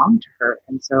pass along to her.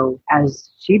 And so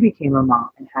as she became a mom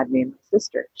and had me and my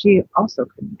sister, she also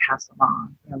couldn't pass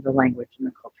along, the language and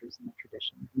the cultures and the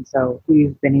traditions. And so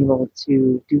we've been able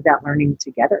to do that learning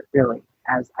together, really,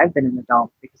 as I've been an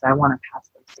adult, because I want to pass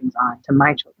those things on to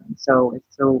my children. So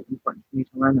it's so important for me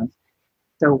to learn those.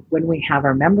 So when we have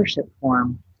our membership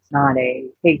form, it's not a,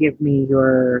 hey, give me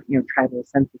your, tribal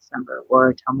census number,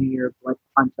 or tell me your blood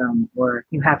quantum, or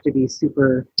you have to be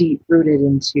super deep rooted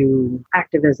into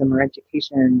activism or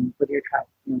education with your tribe.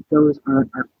 Those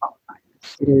aren't our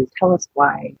qualifiers. It is, tell us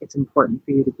why it's important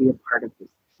for you to be a part of this,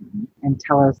 and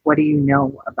tell us, what do you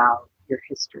know about your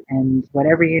history, and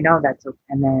whatever that's okay.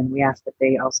 And then we ask that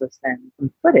they also send some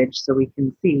footage so we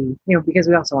can see, because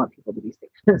we also want people to be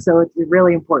safe. So it's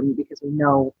really important because we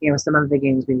know, some of the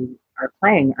games we are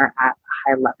playing are at a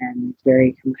high level and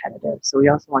very competitive. So we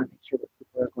also want to make sure that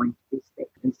people are going to be safe.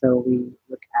 And so we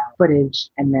look at footage,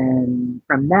 and then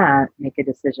from that make a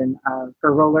decision of,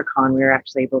 for RollerCon, we were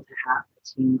actually able to have a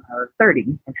team of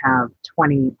 30 and have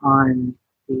 20 on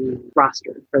the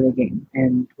roster for the game.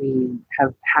 And we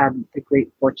have had the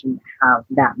great fortune to have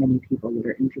that many people that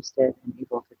are interested and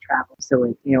able to travel. So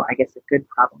it's, I guess a good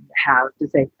problem to have, to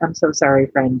say, I'm so sorry,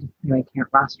 friend, I can't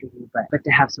roster you, but to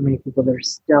have so many people that are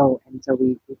still, and so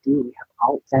we have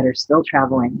alts that are still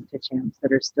traveling to champs,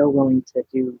 that are still willing to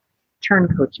do turn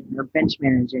coaching or bench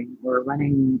managing or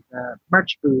running the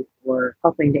merch booth or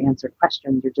helping to answer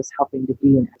questions or just helping to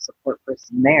be a support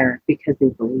person there because they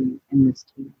believe in this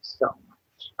team so much.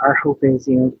 Our hope is,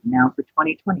 now for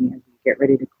 2020, as we get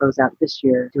ready to close out this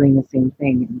year, doing the same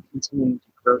thing and continuing to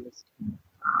grow this team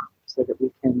so that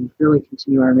we can can really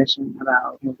continue our mission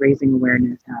about raising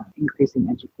awareness, increasing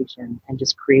education, and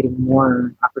just creating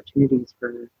more opportunities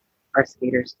for our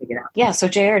skaters to get out. Yeah, so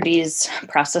JRD's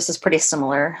process is pretty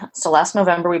similar. So last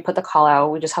November, we put the call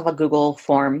out. We just have a Google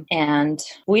form, and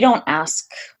we don't ask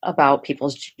about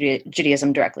people's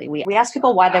Judaism directly. We ask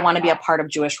people why they want to be a part of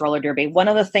Jewish roller derby. One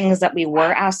of the things that we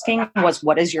were asking was,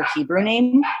 what is your Hebrew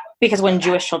name? Because when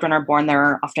Jewish children are born,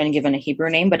 they're often given a Hebrew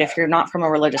name. But if you're not from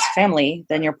a religious family,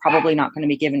 then you're probably not going to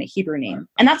be given a Hebrew name.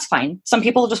 And that's fine. Some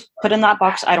people just put in that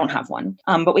box, I don't have one.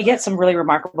 But we get some really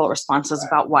remarkable responses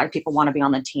about why people want to be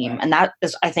on the team. And that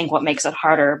is, I think, what makes it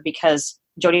harder, because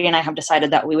Jody and I have decided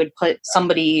that we would put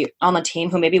somebody on the team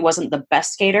who maybe wasn't the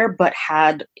best skater, but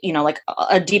had, like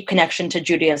a deep connection to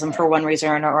Judaism for one reason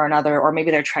or another, or maybe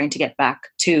they're trying to get back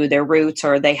to their roots,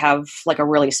 or they have like a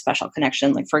really special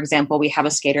connection. Like, for example, we have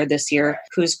a skater this year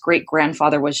whose great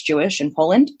grandfather was Jewish in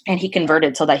Poland, and he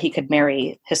converted so that he could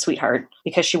marry his sweetheart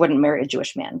because she wouldn't marry a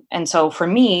Jewish man. And so for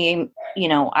me,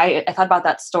 I thought about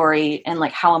that story and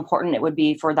like how important it would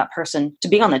be for that person to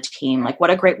be on the team. Like, what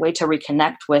a great way to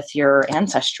reconnect with your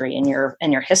ancestry and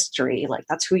your history. Like,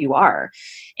 that's who you are.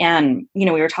 And, we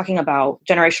were talking about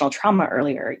generational trauma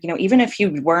earlier. Even if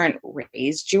you weren't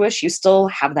raised Jewish, you still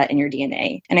have that in your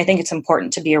DNA. And I think it's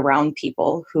important to be around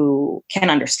people who can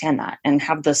understand that and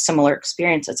have the similar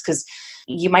experiences, because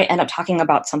you might end up talking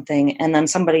about something and then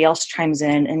somebody else chimes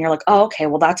in and you're like, oh, okay,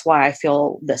 well, that's why I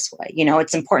feel this way.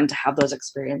 It's important to have those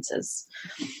experiences.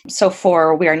 So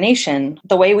for We Are Nation,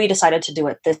 the way we decided to do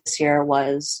it this year,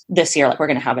 like we're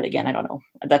going to have it again. I don't know.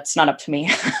 That's not up to me.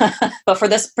 But for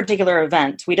this particular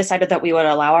event, we decided that we would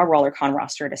allow our RollerCon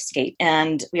roster to skate.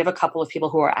 And we have a couple of people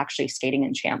who are actually skating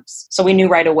in champs. So we knew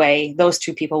right away those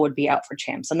two people would be out for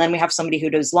champs. And then we have somebody who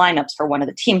does lineups for one of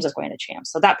the teams that's going to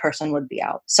champs. So that person would be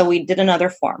out. So we did another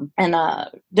form and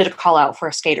did a call out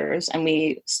for skaters. And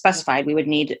we specified we would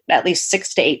need at least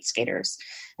 6 to 8 skaters.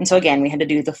 And so again, we had to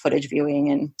do the footage viewing.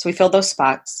 And so we filled those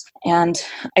spots. And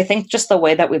I think just the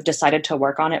way that we've decided to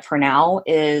work on it for now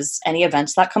is any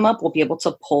events that come up, we'll be able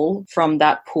to pull from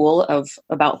that pool of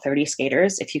about 30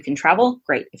 skaters. If you can travel,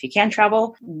 great. If you can't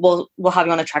travel, we'll have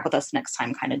you on the track with us next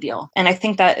time, kind of deal. And I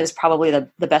think that is probably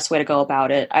the best way to go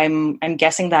about it. I'm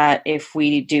guessing that if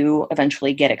we do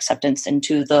eventually get acceptance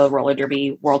into the Roller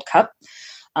Derby World Cup,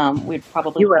 we'd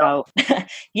probably put out.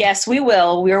 Yes, we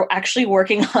will. We're actually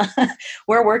working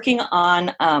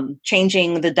on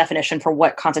changing the definition for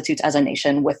what constitutes as a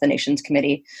nation with the Nations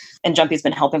Committee, and Jumpy's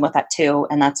been helping with that too,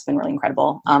 and that's been really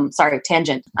incredible. Sorry,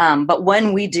 tangent. But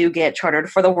when we do get chartered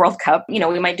for the World Cup,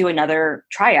 we might do another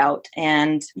tryout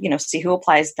and see who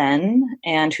applies then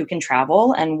and who can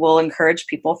travel, and we'll encourage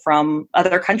people from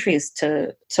other countries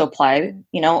to apply.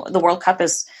 The World Cup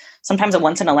is sometimes a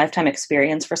once-in-a-lifetime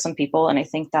experience for some people. And I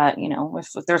think that,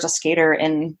 if there's a skater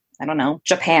in, I don't know,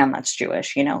 Japan that's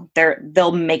Jewish,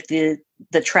 they'll make the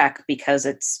trek because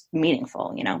it's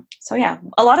meaningful, So yeah,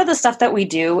 a lot of the stuff that we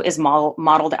do is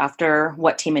modeled after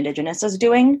what Team Indigenous is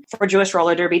doing. For Jewish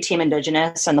Roller Derby, Team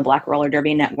Indigenous and the Black Roller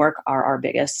Derby Network are our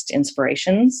biggest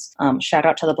inspirations. Shout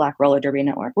out to the Black Roller Derby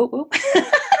Network. Whoop, whoop.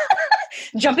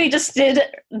 Jumpy just did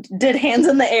hands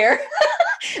in the air.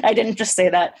 I didn't just say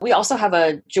that. We also have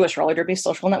a Jewish Roller Derby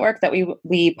social network that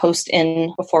we post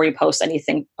in before we post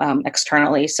anything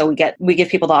externally. So we give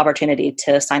people the opportunity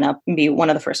to sign up and be one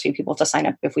of the first few people to sign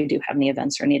up if we do have any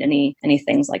events or need any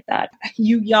things like that.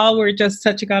 Y'all were just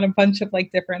touching on a bunch of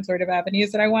like different sort of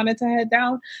avenues that I wanted to head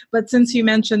down. But since you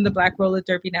mentioned the Black Roller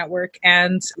Derby Network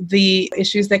and the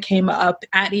issues that came up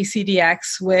at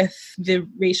ECDX with the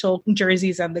racial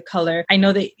jerseys and the color, I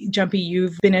know that, Jumpy,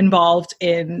 you've been involved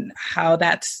in how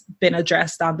that's been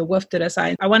addressed on the WFDDA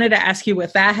side. I wanted to ask you,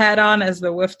 with that hat on as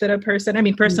the WFDDA person, I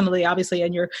mean, personally, obviously,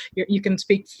 and you can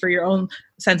speak for your own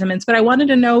sentiments, but I wanted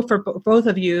to know for both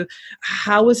of you,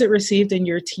 how was it received in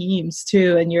your teams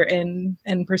too,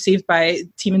 and perceived by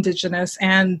Team Indigenous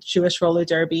and Jewish Roller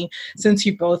Derby, since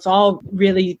you both all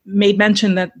really made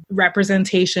mention that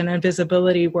representation and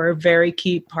visibility were very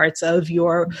key parts of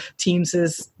your teams'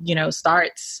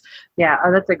 starts. Yeah,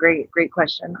 that's a great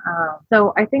question.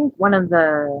 So I think one of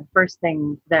the first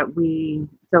things that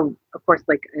so of course,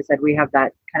 like I said, we have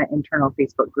that kind of internal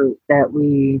Facebook group that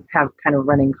we have kind of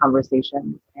running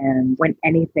conversations. And when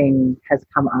anything has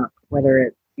come up, whether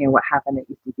it's what happened at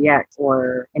ECDX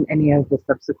or in any of the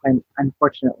subsequent,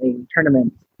 unfortunately,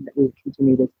 tournaments that we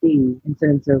continue to see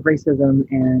incidents of racism,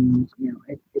 and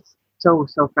it's so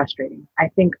frustrating. I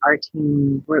think our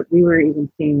team, we were even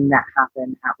seeing that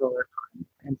happen at RollerCon.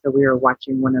 And so we were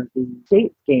watching one of the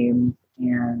States games,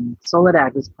 and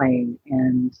Soledad was playing,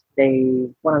 and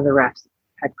one of the refs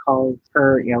had called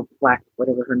her, black,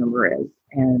 whatever her number is,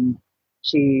 and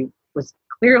she was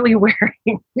clearly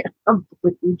wearing a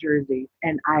blue jersey.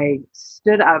 And I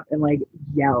stood up and like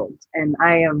yelled. And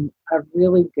I am a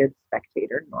really good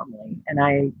spectator normally. And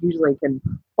I usually can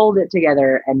hold it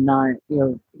together and not,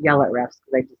 yell at refs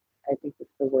because I think it's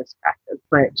the worst practice.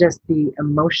 But just the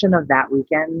emotion of that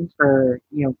weekend for,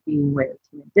 being with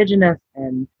Team Indigenous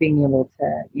and being able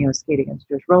to, skate against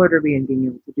Jewish roller derby and being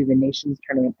able to do the nations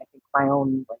tournament, I think my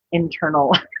own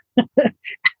internal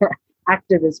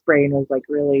activist brain was like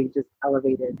really just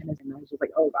elevated. And I was just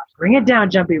like, oh gosh, bring it down,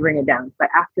 Jumpy, bring it down. But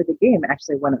after the game, I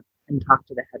actually went up and talked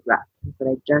to the head ref and said,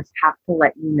 I just have to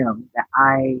let you know that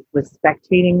I was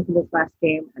spectating for this last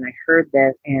game and I heard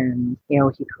this and,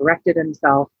 he corrected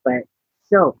himself, but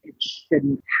still it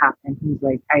shouldn't happen. He's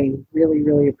like, I really,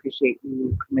 really appreciate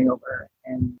you coming over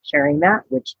and sharing that,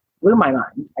 which blew my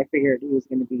mind. I figured he was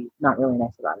going to be not really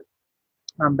nice about it.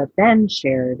 But then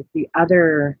shared the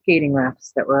other skating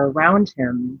refs that were around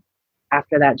him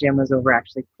after that jam was over,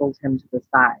 actually pulled him to the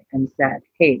side and said,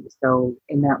 hey, so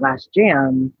in that last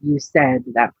jam, you said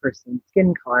that person's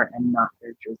skin color and not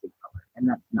their jersey color, and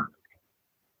that's not okay.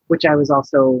 Which I was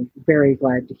also very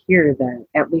glad to hear that,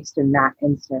 at least in that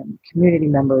instant, community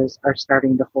members are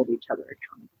starting to hold each other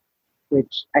accountable,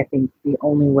 which I think the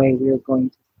only way we are going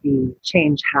to see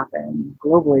change happen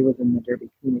globally within the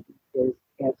derby community is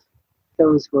if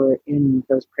those who are in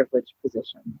those privileged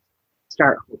positions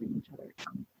start holding each other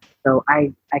accountable. So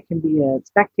I can be a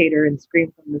spectator and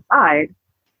scream from the side,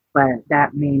 but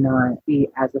that may not be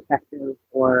as effective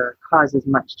or cause as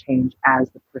much change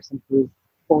as the person who's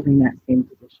holding that same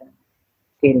position,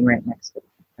 skating right next to them.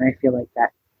 And I feel like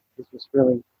that is just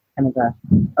really kind of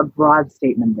a broad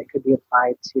statement that could be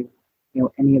applied to,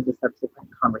 any of the subsequent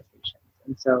conversations.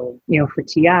 And so, for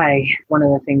TI, one of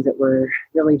the things that we're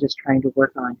really just trying to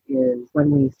work on is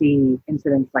when we see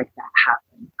incidents like that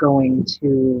happen, going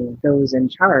to those in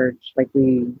charge, like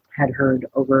we had heard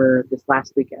over this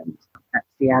last weekend at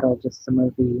Seattle, just some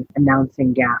of the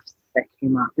announcing gaffes that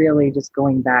came up, really just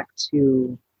going back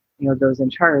to those in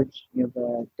charge,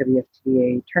 the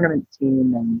WFTDA tournament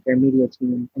team and their media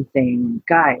team, and saying,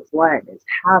 guys, what is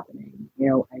happening?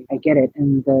 I get it.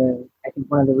 And I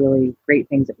think one of the really great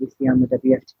things that we see on the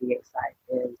WFTDA side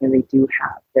is they do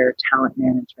have their talent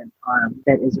management arm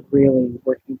that is really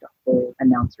working to hold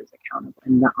announcers accountable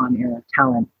and the on-air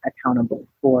talent accountable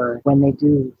for when they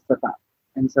do slip up.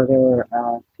 And so there were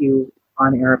a few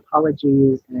on-air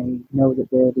apologies, and I know that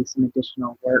there will be some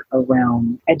additional work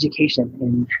around education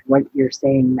and what you're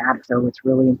saying matters. So it's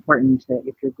really important to,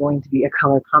 if you're going to be a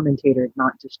color commentator,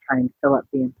 not just try and fill up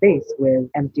the face with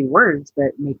empty words,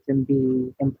 but make them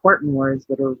be important words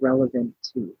that are relevant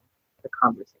to the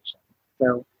conversation.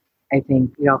 So I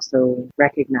think we also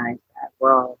recognize that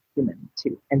we're all human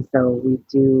too. And so we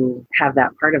do have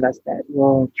that part of us that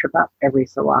will trip up every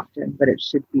so often, but it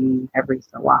should be every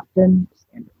so often.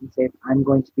 And say, if I'm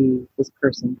going to be this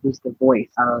person who's the voice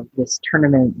of this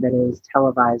tournament that is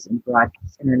televised and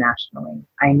broadcast internationally,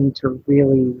 I need to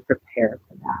really prepare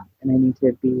for that. And I need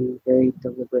to be very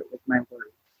deliberate with my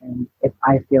words. And if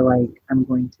I feel like I'm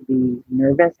going to be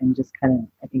nervous and just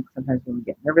I think sometimes when we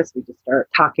get nervous, we just start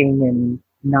talking and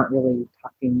not really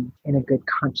talking in a good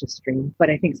conscious stream. But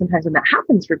I think sometimes when that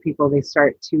happens for people, they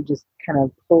start to just kind of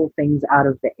pull things out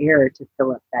of the air to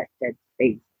fill up that dead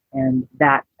space. And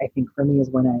that, I think, for me, is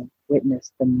when I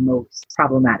witness the most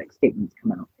problematic statements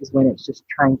come out, is when it's just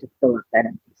trying to fill up that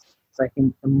empty space. So I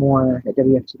think the more that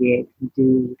WFTDA can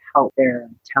do help their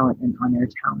talent and on-air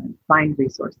talent find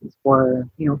resources for,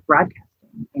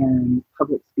 broadcasting and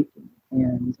public speaking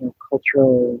and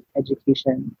cultural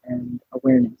education and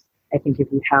awareness. I think if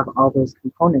you have all those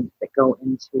components that go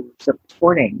into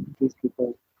supporting these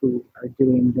people who are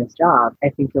doing this job, I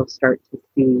think you'll start to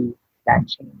see that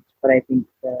change. But I think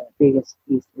the biggest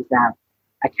piece is that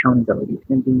accountability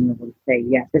and being able to say,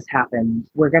 yes, this happened.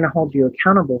 We're going to hold you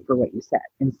accountable for what you said,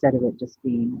 instead of it just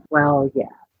being, well, yeah,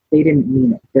 they didn't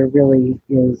mean it. There really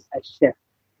is a shift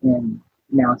in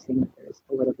now seeing that there's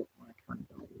a little bit more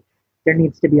accountability. There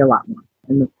needs to be a lot more.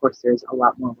 And of course, there's a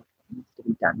lot more work that needs to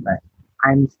be done. But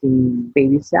I'm seeing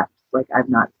baby steps like I've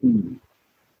not seen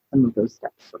some of those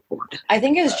steps before. I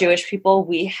think as Jewish people,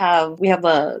 we have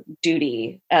a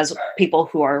duty as people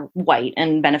who are white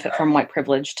and benefit from white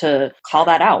privilege to call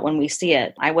that out when we see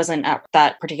it. I wasn't at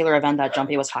that particular event that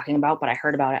Jumpy was talking about, but I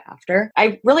heard about it after.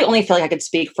 I really only feel like I could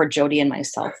speak for Jody and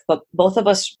myself, but both of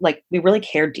us, we really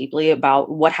care deeply about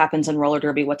what happens in roller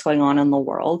derby, what's going on in the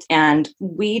world. And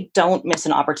we don't miss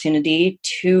an opportunity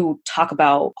to talk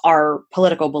about our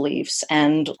political beliefs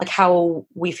and how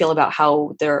we feel about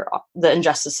how the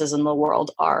injustices races in the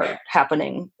world are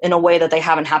happening in a way that they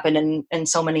haven't happened in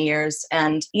so many years.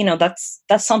 And,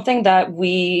 that's something that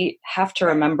we have to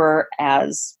remember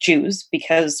as Jews,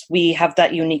 because we have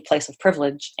that unique place of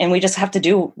privilege, and we just have to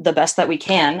do the best that we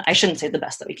can. I shouldn't say the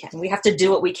best that we can. We have to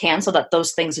do what we can so that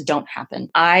those things don't happen.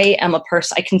 I am a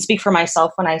person, I can speak for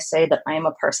myself when I say that I am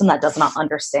a person that does not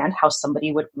understand how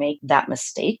somebody would make that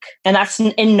mistake. And that's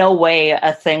in no way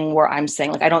a thing where I'm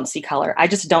saying I don't see color. I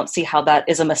just don't see how that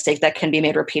is a mistake that can be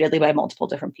made repeatedly by multiple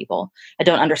different people. I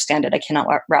don't understand it. I cannot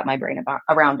wrap my brain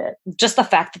around it. Just the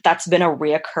fact that that's been a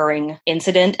reoccurring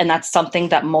incident, and that's something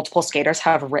that multiple skaters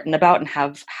have written about and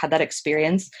have had that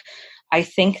experience. I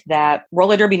think that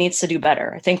roller derby needs to do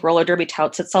better. I think roller derby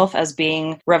touts itself as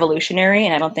being revolutionary,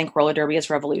 and I don't think roller derby is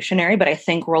revolutionary, but I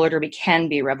think roller derby can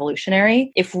be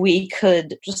revolutionary if we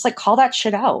could just call that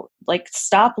shit out.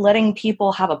 Stop letting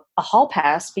people have a hall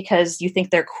pass because you think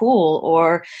they're cool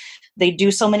or they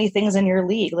do so many things in your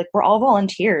league. We're all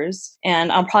volunteers, and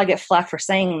I'll probably get flack for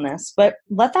saying this, but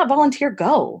let that volunteer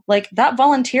go. That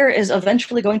volunteer is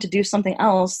eventually going to do something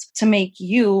else to make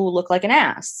you look like an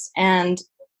ass. And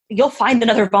you'll find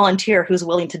another volunteer who's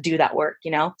willing to do that work,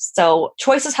 So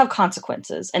choices have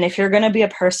consequences. And if you're going to be a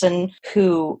person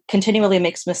who continually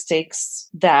makes mistakes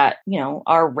that,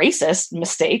 are racist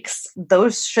mistakes,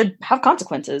 those should have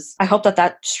consequences. I hope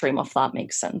that stream of thought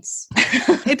makes sense.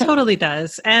 It totally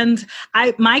does. And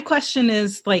my question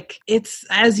is it's,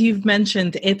 as you've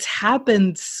mentioned, it's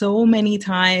happened so many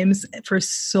times for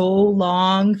so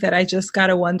long that I just got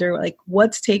to wonder,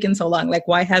 what's taken so long?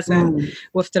 Why hasn't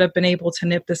WFDDA been able to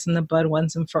nip this in the bud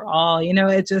once and for all?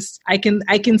 It just, I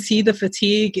can see the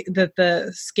fatigue that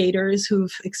the skaters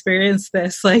who've experienced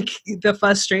this, the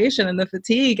frustration and the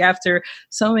fatigue after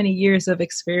so many years of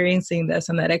experiencing this,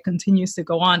 and that it continues to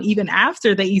go on even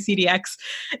after the ECDX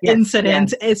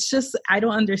incident. It's just, I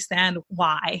don't understand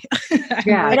why. I'm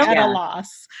at a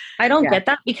loss. I don't get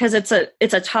that, because it's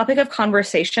a topic of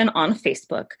conversation on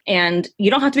Facebook, and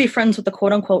you don't have to be friends with the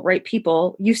quote unquote right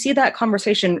people. You see that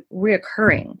conversation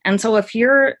reoccurring. And so if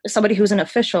you're somebody who's an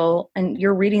official and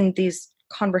you're reading these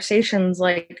conversations,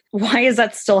 why is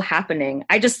that still happening?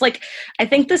 I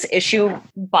think this issue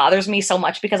bothers me so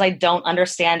much because I don't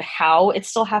understand how it's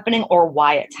still happening or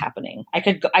why it's happening. I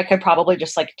could probably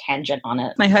just tangent on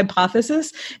it. My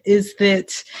hypothesis is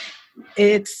that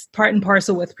it's part and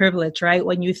parcel with privilege, right?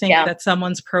 When you think that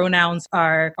someone's pronouns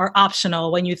are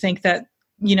optional, when you think that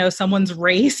someone's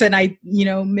race and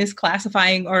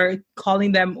misclassifying or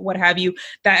calling them what have you,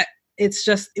 that it's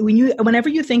just whenever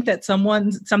you think that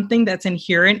something that's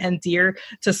inherent and dear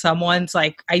to someone's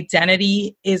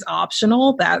identity is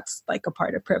optional, that's a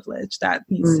part of privilege that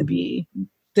needs to be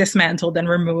dismantled and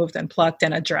removed and plucked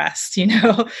and addressed,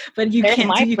 but you can't.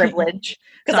 My privilege,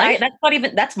 because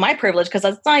that's my privilege, because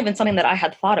that's not even something that I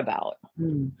had thought about,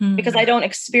 because I don't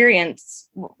experience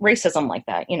racism like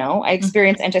that. I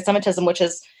experience anti-Semitism, which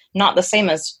is not the same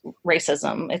as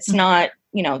racism. It's not,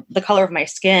 the color of my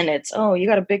skin. It's, oh, you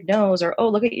got a big nose, or, oh,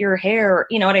 look at your hair.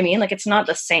 You know what I mean? It's not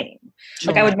the same.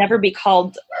 Sure. I would never be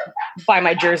called by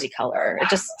my jersey color. It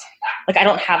just, I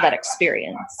don't have that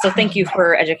experience. So thank you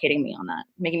for educating me on that,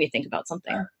 making me think about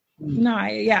something. No,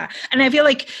 and I feel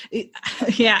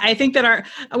I think that our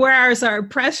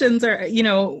oppressions are,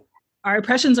 our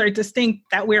oppressions are distinct.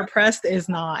 That we're oppressed is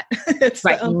not. It's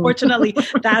right. Unfortunately,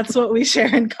 that's what we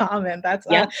share in common. That's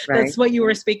what you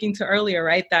were speaking to earlier,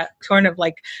 right? That kind of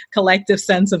collective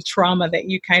sense of trauma that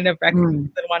you kind of recognize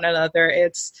in one another.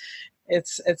 It's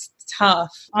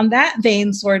tough. On that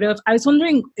vein, sort of, I was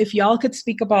wondering if y'all could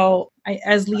speak about,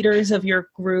 as leaders of your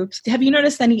groups, have you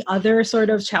noticed any other sort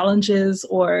of challenges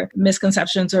or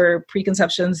misconceptions or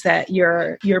preconceptions that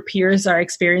your peers are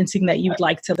experiencing that you'd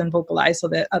like to then vocalize so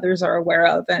that others are aware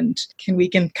of, and we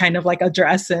can kind of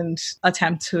address and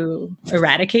attempt to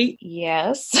eradicate?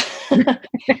 Yes.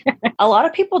 A lot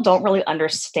of people don't really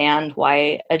understand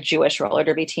why a Jewish roller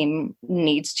derby team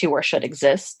needs to or should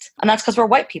exist. And that's because we're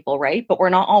white people, right? But we're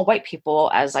not all white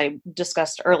people, as I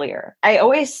discussed earlier. I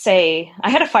always say, I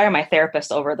had to fire my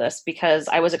therapist over this, because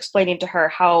I was explaining to her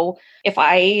how if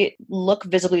I look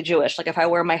visibly Jewish, if I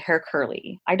wear my hair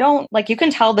curly, I don't, you can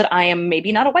tell that I am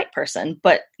maybe not a white person,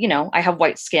 but, I have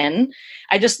white skin.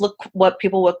 I just look what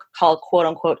people would call quote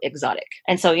unquote exotic.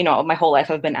 And so, my whole life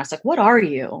I've been asked, what are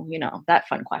you? That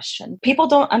fun question. People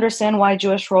don't understand why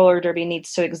Jewish roller derby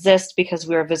needs to exist, because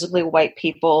we are visibly white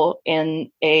people in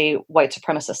a white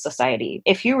supremacist society.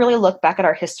 If you really look back at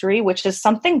our history, which is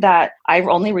something that I've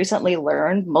only recently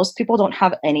learned, most people don't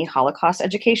have any Holocaust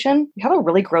education. We have a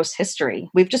really gross history.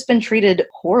 We've just been treated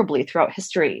horribly throughout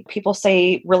history. People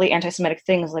say really anti-Semitic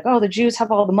things like, oh, the Jews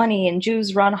have all the money and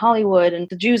Jews run Hollywood and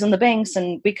the Jews and the banks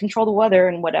and we control the weather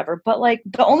and whatever. But like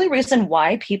the only reason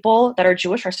why people that are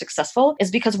Jewish are successful is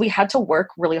because we had to work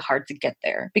really hard to get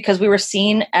there, because we were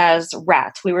seen as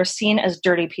rats. We were seen as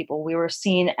dirty people. We were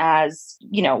seen as,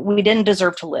 we didn't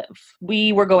deserve to live.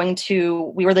 We were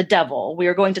the devil. We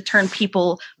were going to turn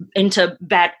people into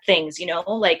bad things,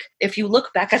 like if you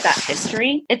look back at that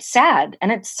history, it's sad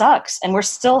and it sucks. And we're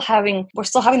still having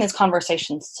these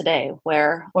conversations today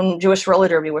where when Jewish roller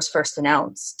derby was first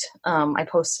announced, I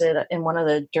posted in one of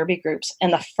the derby groups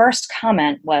and the first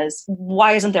comment was,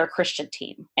 why isn't there a Christian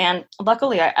team? And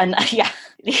luckily, yeah,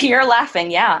 you're laughing.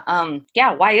 Yeah.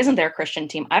 Why isn't there a Christian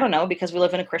team? I don't know, because we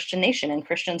live in a Christian nation and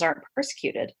Christians aren't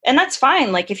persecuted. And that's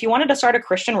fine. Like if you wanted to start a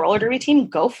Christian roller derby team,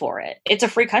 go for it. It's a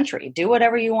free country. Do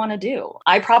whatever you want to do.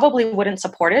 I probably wouldn't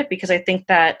support it because I think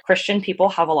that Christian people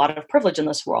have a lot of privilege in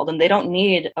this world and they don't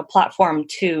need a platform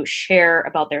to share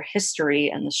about their history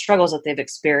and the struggles that they've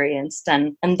experienced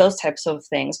and those types of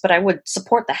things. But I would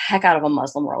support the heck out of a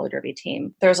Muslim roller derby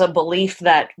team. There's a belief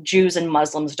that Jews and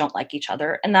Muslims don't like each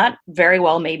other, and that very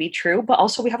well may be true, but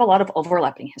also we have a lot of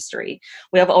overlapping history.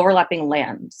 We have overlapping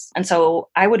lands. And so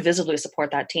I would visibly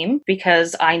support that team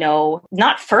because I know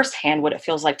not firsthand what it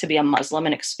feels like to be a Muslim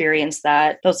and experience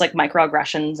those like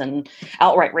microaggressions and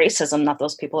outright racism that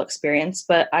those people experience,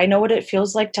 but I know what it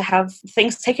feels like to have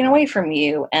things taken away from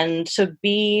you and to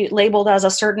be labeled as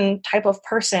a certain type of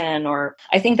person. Or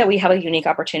I think that we have a unique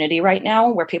opportunity right now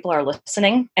where people are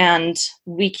listening and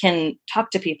we can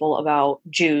talk to people about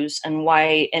Jews and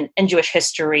why and Jewish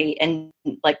history and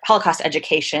like Holocaust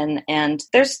education. And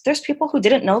there's people who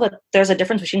didn't know that there's a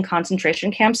difference between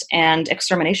concentration camps and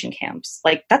extermination camps.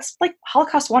 Like that's like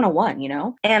Holocaust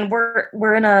 101, And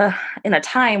we're in a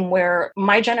time where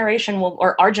our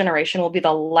generation will be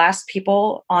the last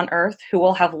people on earth who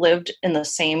will have lived in the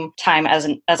same time as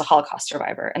a Holocaust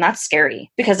survivor. And that's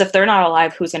scary because if they're not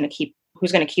alive, who's going to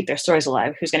keep their stories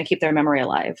alive? Who's going to keep their memory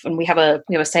alive? And we have a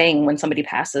saying when somebody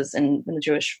passes in the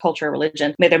Jewish culture or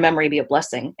religion, may their memory be a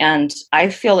blessing. And I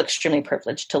feel extremely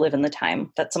privileged to live in the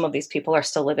time that some of these people are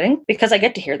still living because I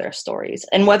get to hear their stories.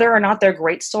 And whether or not they're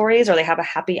great stories or they have a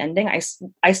happy ending,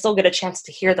 I still get a chance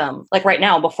to hear them. Like right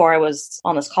now, before I was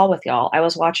on this call with y'all, I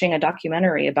was watching a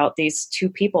documentary about these two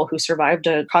people who survived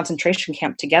a concentration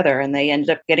camp together and they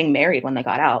ended up getting married when they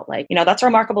got out. Like, that's a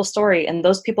remarkable story. And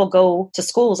those people go to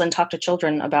schools and talk to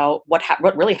children about what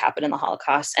really happened in the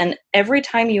Holocaust. And every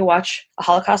time you watch a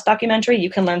Holocaust documentary, you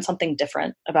can learn something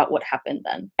different about what happened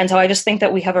then. And so I just think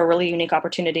that we have a really unique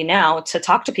opportunity now to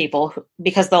talk to people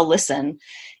because they'll listen.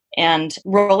 And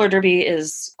roller derby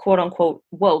is quote unquote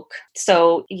woke.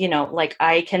 So, like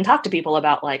I can talk to people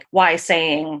about like why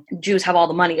saying Jews have all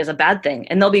the money is a bad thing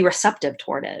and they'll be receptive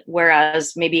toward it.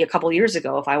 Whereas maybe a couple years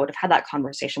ago, if I would have had that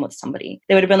conversation with somebody,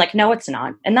 they would have been like, no, it's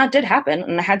not. And that did happen.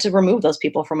 And I had to remove those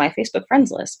people from my Facebook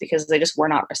friends list because they just were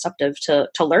not receptive to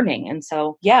learning. And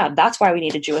so, yeah, that's why we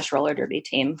need a Jewish roller derby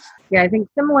team. Yeah, I think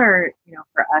similar,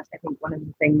 for us, I think one of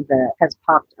the things that has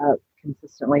popped up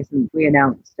consistently since we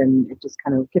announced, and it just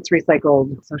kind of gets recycled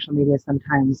in social media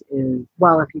sometimes, is,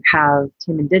 well, if you have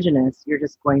Team Indigenous, you're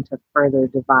just going to further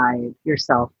divide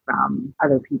yourself from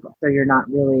other people. So you're not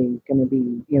really going to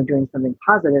be, doing something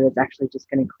positive. It's actually just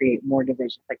going to create more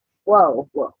division. Like, whoa,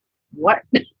 what?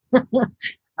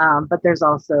 But there's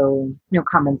also,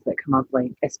 comments that come up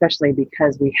like, especially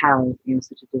because we have,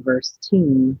 such a diverse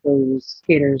team, those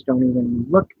skaters don't even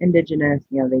look Indigenous.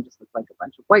 They just look like a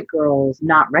bunch of white girls,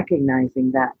 not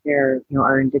recognizing that there,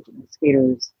 are Indigenous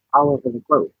skaters all over the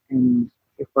globe. And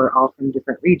if we're all from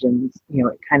different regions,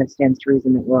 it kind of stands to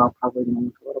reason that we're all probably going to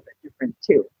look a little bit different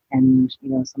too. And,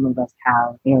 some of us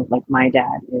have, like my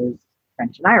dad is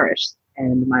French and Irish,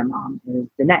 and my mom is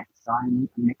Diné. So I'm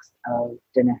a mix of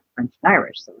Diné, French, and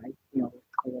Irish. So I,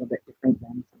 a little bit different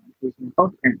than someone whose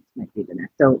both parents might be Diné.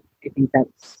 So I think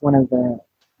that's one of the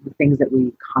things that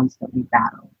we constantly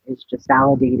battle is just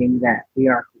validating that we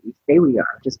are who we say we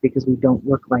are. Just because we don't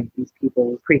look like these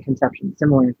people's preconceptions,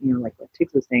 similar, like what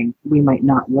Tiggs was saying, we might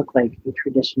not look like a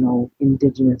traditional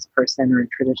Indigenous person or a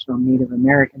traditional Native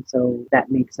American. So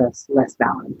that makes us less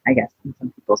valid, I guess, in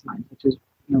some people's minds, which is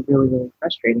really, really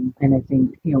frustrating. And I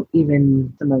think,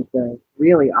 even some of the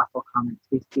really awful comments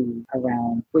we see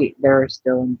around, wait, there are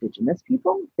still Indigenous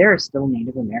people? There are still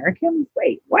Native Americans?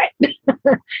 Wait, what?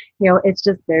 It's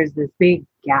just, there's this big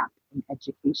gap in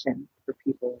education for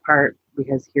people, part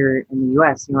because here in the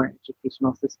US, our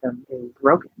educational system is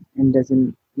broken and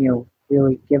doesn't,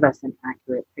 really give us an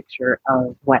accurate picture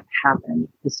of what happened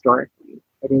historically.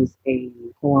 It is a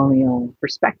colonial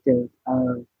perspective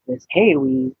of this, hey,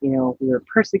 we were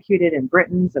persecuted in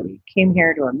Britain, so we came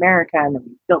here to America and then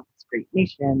we built this great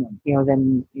nation. And,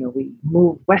 then, we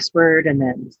moved westward and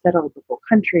then settled the whole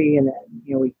country. And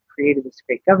then, we created this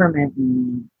great government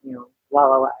and, la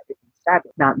la la, everything's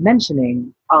fabulous. Not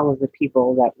mentioning all of the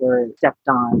people that were stepped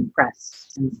on,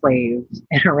 pressed, enslaved,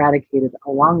 and eradicated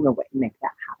along the way to make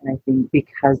that happen. I think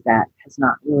because that has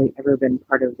not really ever been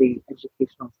part of the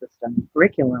educational system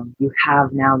curriculum, you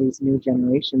have now these new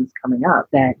generations coming up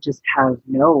that just have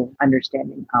no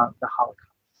understanding of the Holocaust,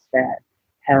 that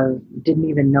didn't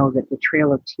even know that the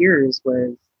Trail of Tears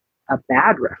was a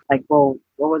bad riff. Like, well,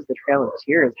 what was the Trail of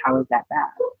Tears? How is that bad?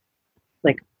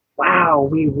 Like, wow,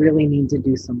 we really need to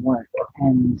do some work.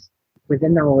 And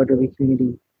within the roller derby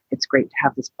community, it's great to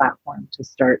have this platform to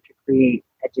start to create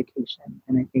education.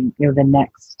 And I think, the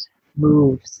next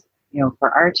moves,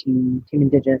 for our team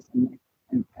Indigenous, and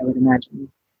I would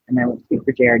imagine, and I would speak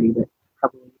for JRD, but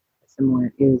probably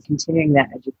similar, is continuing that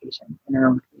education in our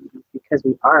own communities, because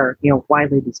we are,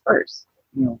 widely dispersed,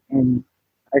 in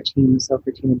our team. So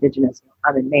for Team Indigenous,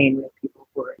 I'm in Maine, we have people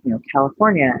who are,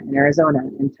 California and Arizona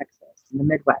and Texas and the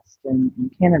Midwest and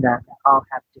Canada that all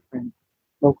have different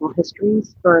local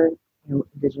histories for,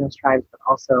 Indigenous tribes, but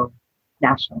also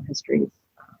national histories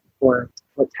for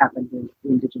what's happened in the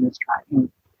Indigenous tribe.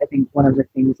 I think one of the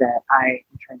things that I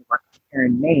am trying to work on here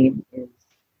in Maine is,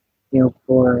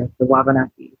 for the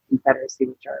Wabanaki Confederacy,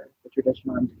 which are the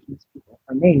traditional Indigenous people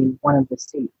from Maine, one of the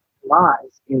state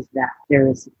laws is that there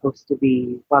is supposed to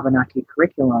be Wabanaki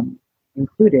curriculum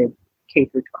included K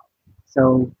through 12.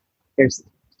 So there's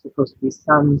supposed to be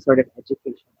some sort of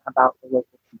education about the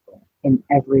local people in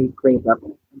every grade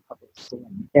level in public school.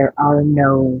 There are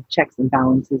no checks and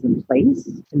balances in place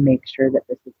to make sure that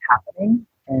this is happening.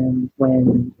 And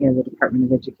when the Department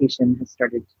of Education has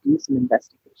started to do some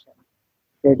investigation,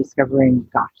 they're discovering,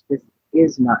 gosh, this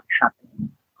is not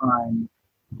happening on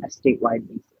a statewide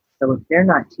basis. So if they're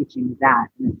not teaching that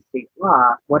in a state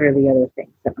law, what are the other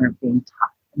things that aren't being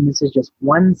taught? And this is just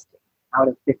one state out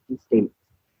of 50 states,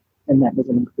 and that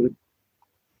doesn't include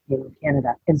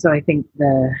Canada. And so I think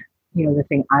the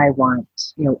thing I want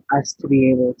us to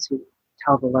be able to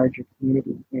tell the larger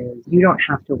community is, you don't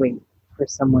have to wait for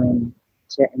someone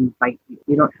to invite you.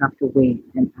 You don't have to wait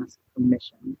and ask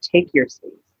permission. Take your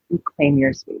space. You claim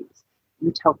your space.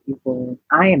 You tell people,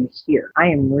 I am here. I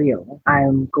am real.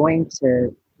 I'm going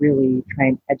to really try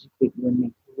and educate you and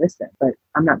make you listen, but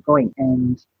I'm not going.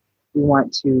 And we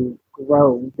want to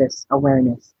grow this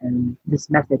awareness and this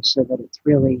message so that it's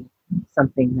really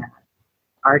something that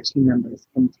our team members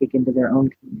can take into their own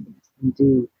communities and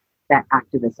do that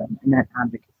activism and that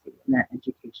advocacy and that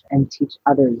education and teach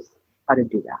others how to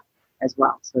do that as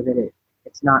well, so that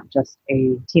it's not just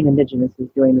a Team Indigenous is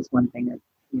doing this one thing, or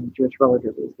Jewish roller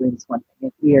derby is doing this one thing.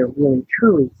 If we are really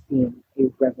truly seeing a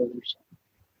revolution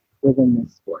within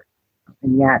this sport.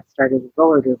 And yeah, it started with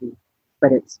roller derby,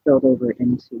 but it spilled over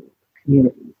into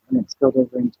communities, and it spilled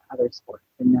over into other sports,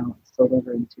 and now it's spilled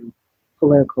over into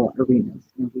political arenas.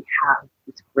 We have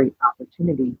this great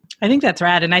opportunity. I think that's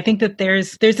rad. And I think that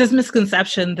there's this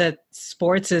misconception that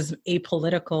sports is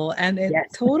apolitical, and it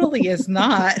totally is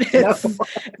not. It's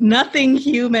nothing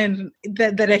human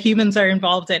that humans are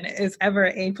involved in is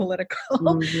ever apolitical.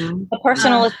 Mm-hmm. The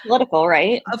personal is political,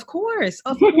 right? Of course.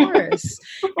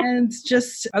 And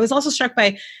just, I was also struck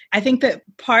by, I think that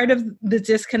part of the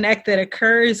disconnect that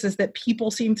occurs is that people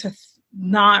seem to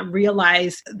not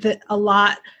realize that a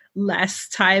lot less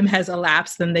time has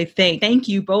elapsed than they think. Thank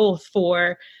you both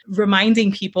for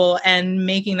reminding people and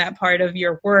making that part of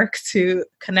your work to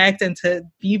connect and to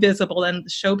be visible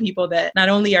and show people that not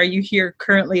only are you here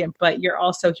currently, but you're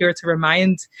also here to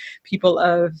remind people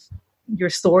of your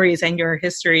stories and your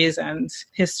histories, and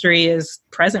history is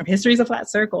present. History is a flat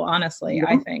circle, honestly,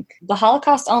 I think. The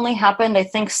Holocaust only happened, I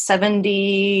think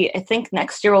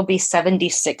next year will be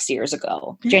 76 years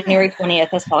ago. January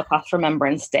 20th is Holocaust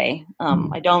Remembrance Day.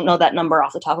 I don't know that number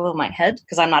off the top of my head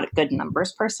because I'm not a good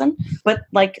numbers person, but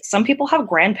like some people have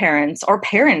grandparents or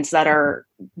parents that are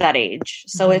that age.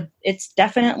 So it's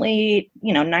definitely,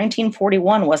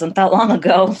 1941 wasn't that long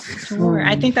ago. Sure.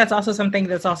 I think that's also something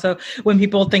that's also when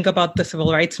people think about the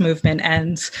civil rights movement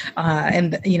and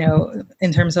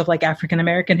in terms of like African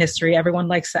American history, everyone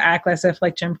likes to act as if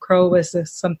like Jim Crow was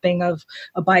something of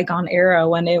a bygone era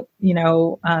when it,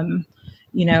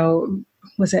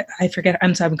 was it, I forget,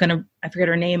 I forget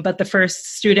her name, but the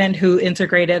first student who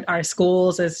integrated our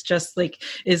schools is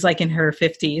like in her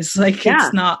 50s. Like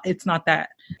it's not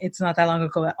that long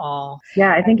ago at all.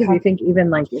 Yeah, I think if you think even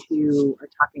like if you are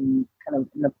talking kind of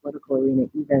in the political arena,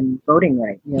 even voting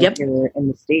rights, here in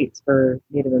the States for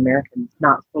Native Americans,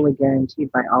 not fully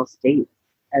guaranteed by all states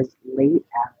as late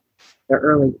as the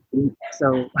early 80s.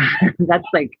 So that's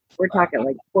like, we're talking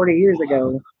like 40 years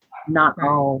ago, not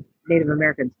all Native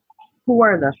Americans, who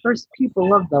are the first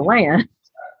people of the land,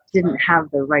 didn't have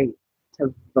the right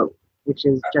to vote, which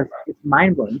is just, it's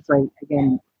mind-blowing. So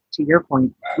again, to your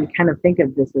point, we kind of think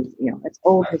of this as, it's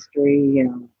old history,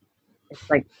 it's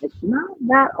like, it's not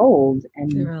that old.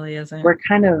 And it really isn't. We're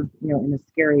kind of, in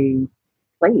a scary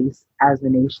place as a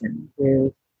nation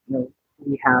with,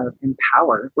 we have in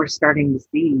power. We're starting to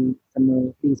see some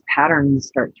of these patterns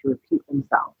start to repeat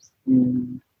themselves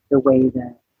in the way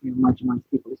that marginalized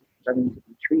people are starting to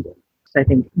be treated. So I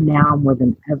think now more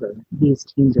than ever, these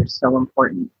teams are so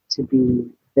important to be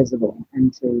visible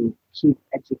and to keep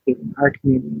educating our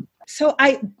community. So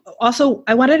I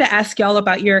wanted to ask y'all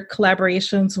about your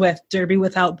collaborations with Derby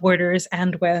Without Borders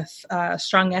and with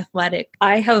Strong Athletic.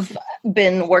 I have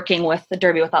been working with the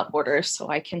Derby Without Borders, so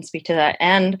I can speak to that.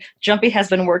 And Jumpy has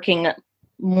been working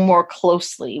more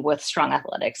closely with Strong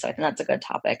Athletics, so I think that's a good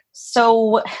topic.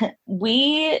 So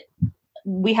we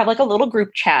have like a little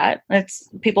group chat. It's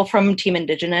people from Team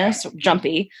Indigenous,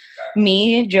 Jumpy,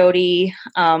 me, Jody,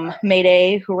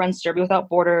 Mayday, who runs Derby Without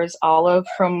Borders, Olive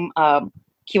from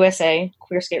QSA,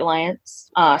 Queer Skate Alliance,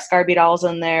 Scarby Doll's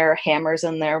in there, Hammer's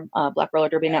in there, Black Roller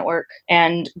Derby Network,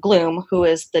 and Gloom, who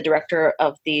is the director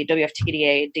of the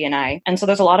WFTDA DNI. And so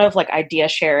there's a lot of like idea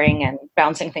sharing and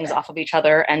bouncing things off of each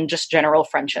other and just general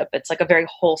friendship. It's like a very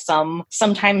wholesome,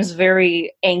 sometimes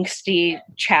very angsty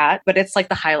chat, but it's like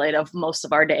the highlight of most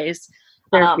of our days.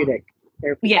 Therapeutic.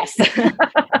 Yes.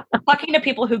 Talking to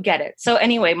people who get it. So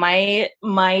anyway,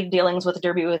 my dealings with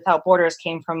Derby Without Borders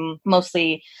came from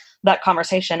mostly that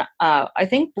conversation. I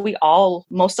think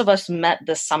most of us met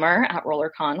this summer at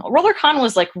RollerCon. RollerCon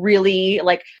was like really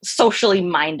like socially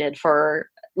minded for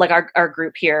like our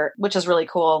group here, which is really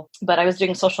cool. But I was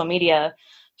doing social media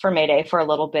for Mayday for a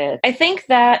little bit. I think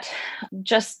that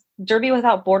just Derby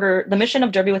Without Borders, the mission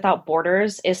of Derby Without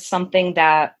Borders is something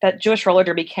that Jewish roller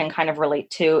derby can kind of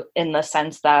relate to, in the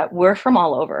sense that we're from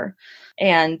all over.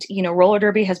 And, roller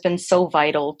derby has been so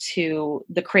vital to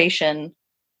the creation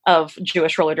of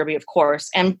Jewish roller derby, of course,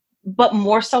 but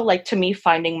more so like to me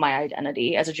finding my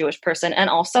identity as a Jewish person. And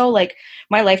also like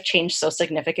my life changed so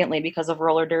significantly because of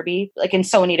roller derby, like in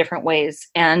so many different ways.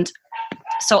 And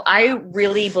so I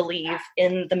really believe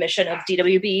in the mission of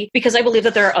DWB, because I believe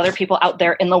that there are other people out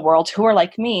there in the world who are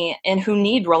like me and who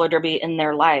need roller derby in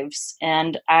their lives.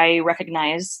 And I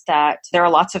recognize that there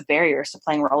are lots of barriers to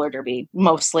playing roller derby,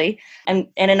 mostly. And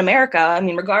in America, I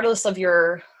mean, regardless of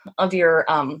your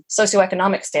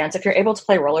socioeconomic stance, if you're able to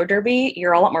play roller derby,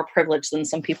 you're a lot more privileged than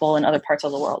some people in other parts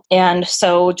of the world. And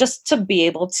so just to be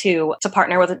able to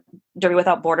partner with Derby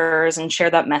Without Borders and share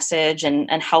that message and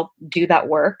help do that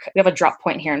work. We have a drop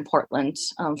point here in Portland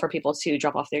for people to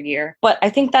drop off their gear. But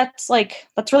I think that's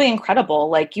really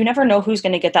incredible. Like, you never know who's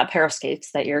going to get that pair of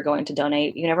skates that you're going to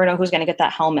donate. You never know who's going to get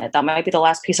that helmet. That might be the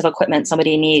last piece of equipment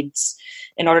somebody needs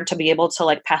in order to be able to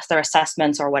like pass their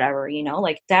assessments or whatever,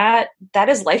 like that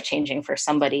is life-changing for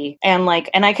somebody. And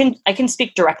I can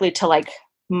speak directly to like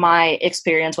my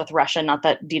experience with Russia, not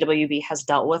that DWB has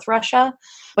dealt with Russia,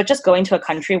 but just going to a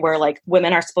country where like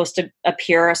women are supposed to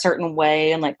appear a certain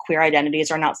way and like queer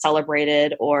identities are not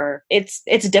celebrated, or it's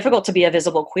difficult to be a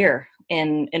visible queer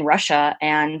in Russia.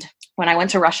 And when I went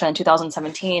to Russia in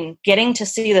 2017, getting to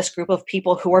see this group of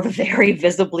people who are very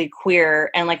visibly queer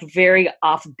and like very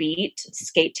offbeat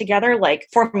skate together, like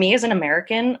for me as an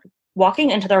American,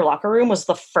 walking into their locker room was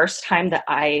the first time that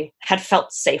I had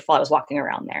felt safe while I was walking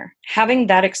around there. Having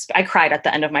that, I cried at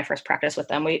the end of my first practice with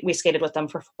them. We skated with them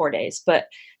for 4 days, but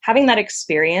having that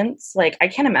experience, like I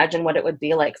can't imagine what it would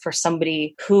be like for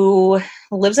somebody who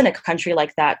lives in a country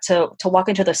like that to walk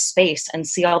into the space and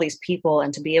see all these people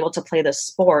and to be able to play this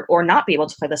sport or not be able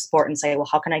to play the sport and say, well,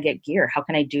 how can I get gear? How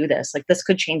can I do this? Like, this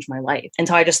could change my life. And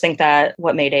so I just think that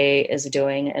what Mayday is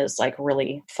doing is like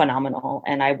really phenomenal.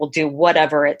 And I will do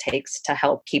whatever it takes to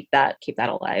help keep that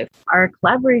alive. Our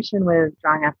collaboration with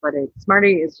Strong Athletics,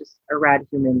 Smarty is just a rad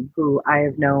human who I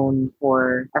have known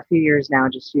for a few years now.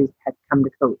 Just she's had come to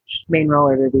coach Maine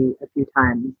roller derby a few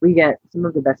times. We get some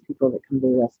of the best people that come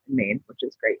to us in Maine, which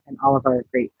is great. And all of our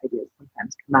great ideas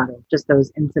sometimes come out of just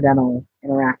those incidental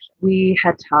interactions. We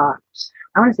had talked,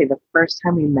 I want to say the first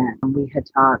time we met, we had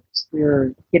talked, we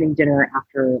were getting dinner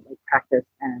after like practice,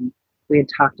 and we had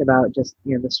talked about just,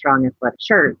 the strong athletic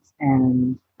shirts.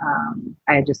 And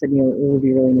I had just said, it would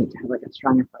be really neat to have like a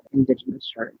strong athletic Indigenous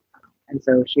shirt. And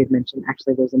so she had mentioned,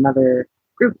 actually, there's another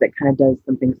group that kind of does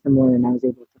something similar. And I was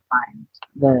able to find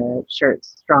the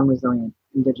shirts, Strong, Resilient,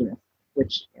 Indigenous,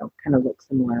 which, kind of looks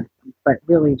similar, but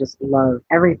really just love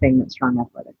everything that Strong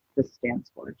Athletic just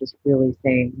stands for. Just really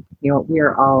saying, we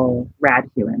are all rad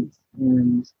humans,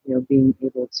 and, being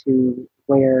able to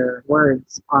wear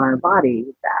words on our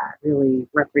body that really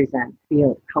represent,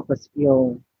 help us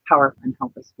feel powerful and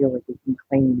help us feel like we can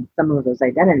claim some of those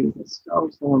identities is so,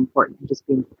 so important. And just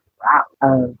being proud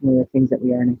of the things that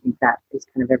we are. And I think that is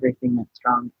kind of everything that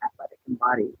Strong Athletic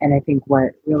embodies. And I think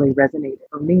what really resonated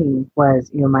for me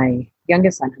was, my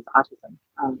youngest son has autism.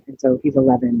 And so he's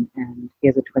 11, and he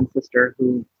has a twin sister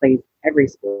who plays every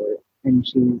sport, and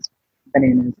she's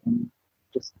bananas and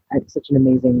just such an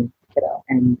amazing kiddo.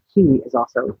 And he is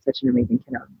also such an amazing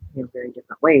kiddo in very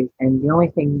different ways. And the only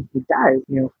thing he does,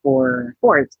 for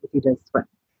sports, is he does swim.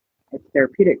 It's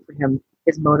therapeutic for him.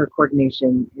 His motor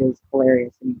coordination is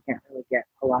hilarious, and he can't really get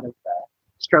a lot of the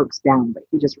strokes down, but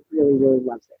he just really, really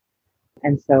loves it.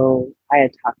 And so I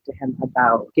had talked to him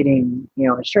about getting,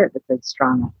 a shirt that said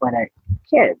Strong Athletic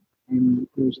Kid. And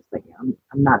he was just like, I'm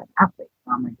not an athlete,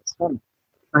 so I'm like a swimmer. And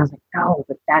I was like, no,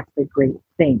 but that's the great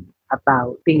thing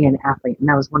about being an athlete. And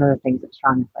that was one of the things that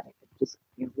Strong Athletic has just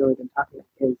really been talking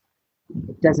about, is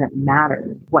it doesn't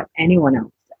matter what anyone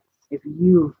else says. If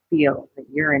you feel that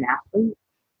you're an athlete,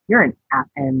 you're an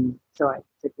athlete. And so I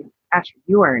said, Asher,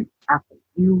 you are an athlete.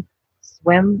 You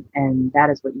swim, and that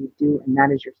is what you do, and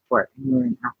that is your sport, and you're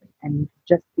an athlete. And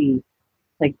just the,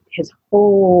 like, his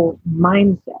whole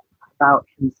mindset about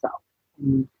himself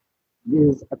and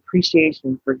his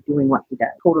appreciation for doing what he does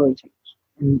totally changed.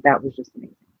 And that was just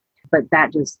amazing. But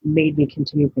that just made me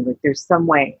continue to think, like, there's some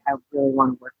way I really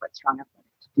want to work with Strong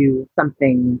Athletic to do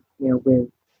something, with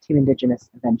Team Indigenous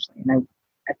eventually. And I,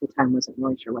 at the time, wasn't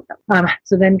really sure what that was.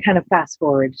 So then kind of fast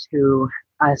forward to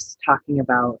us talking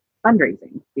about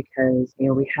fundraising, because,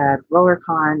 we had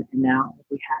RollerCon, and now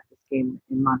we had this game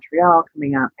in Montreal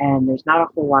coming up, and there's not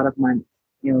a whole lot of months,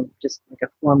 just like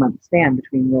a 4-month span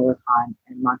between RollerCon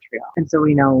and Montreal. And so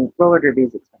we know roller derby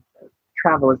is expensive,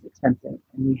 travel is expensive,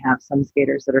 and we have some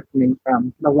skaters that are coming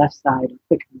from the left side of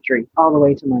the country all the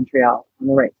way to Montreal on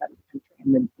the right side of the country.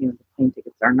 And then, the plane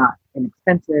tickets are not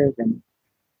inexpensive, and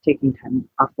taking time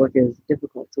off work is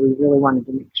difficult. So we really wanted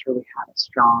to make sure we had a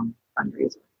strong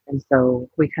fundraiser. And so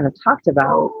we kind of talked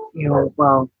about,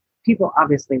 well, people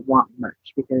obviously want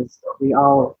merch, because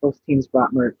both teams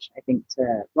brought merch, I think,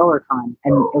 to RollerCon,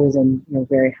 and it was in,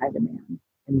 very high demand.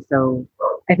 And so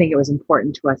I think it was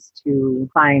important to us to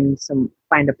find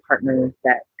a partner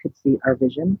that could see our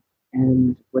vision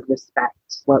and would respect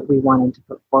what we wanted to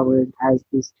put forward as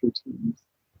these two teams.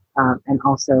 And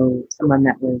also someone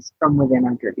that was from within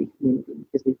our derby community,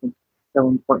 because we think it's so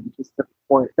important to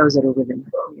support those that are within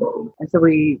our community. And so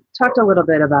we talked a little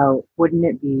bit about, wouldn't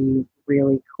it be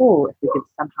really cool if we could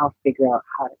somehow figure out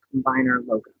how to combine our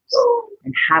logos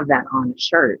and have that on a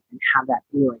shirt, and have that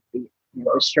be like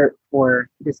the shirt for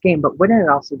this game. But wouldn't it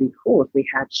also be cool if we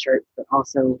had shirts that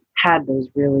also had those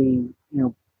really,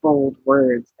 bold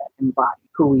words that embody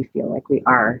who we feel like we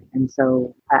are? And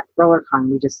so at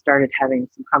RollerCon, we just started having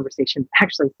some conversations,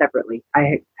 actually separately.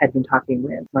 I had been talking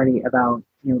with Marty about,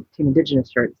 Team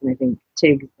Indigenous shirts, and I think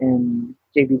Tig and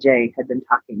JBJ had been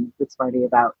talking with Marty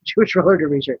about Jewish roller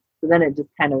derby shirts. So then it just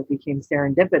kind of became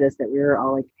serendipitous that we were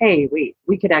all like, hey, wait,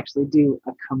 we could actually do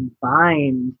a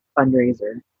combined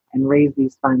fundraiser and raise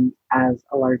these funds as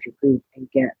a larger group and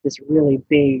get this really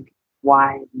big,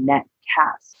 wide net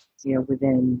cast,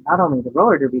 within not only the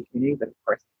roller derby community, but of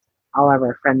course, all of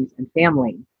our friends and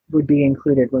family would be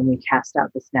included when we cast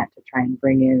out this net to try and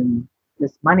bring in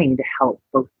this money to help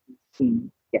both these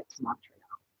teams get to Montreal.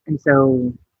 And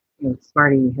so,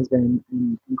 Smarty has been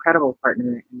an incredible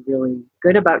partner and really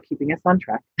good about keeping us on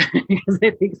track, because I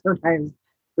think sometimes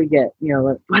we get,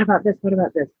 like, what about this? What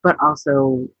about this? But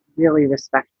also really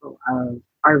respectful of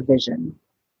our vision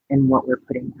and what we're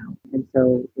putting out. And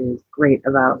so is great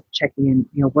about checking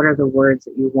in, what are the words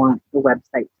that you want the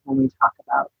website when we talk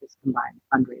about this combined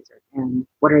fundraiser, and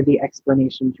what are the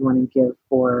explanations you want to give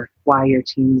for why your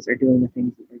teams are doing the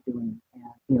things that they're doing,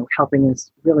 and, helping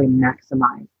us really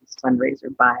maximize this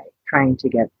fundraiser by trying to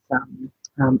get some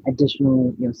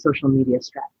additional, social media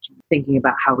strategy, thinking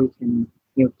about how we can,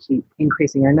 keep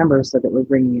increasing our numbers so that we're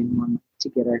bringing in more money to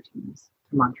get our teams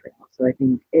to Montreal. So I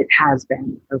think it has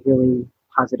been a really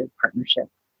positive partnership.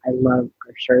 I love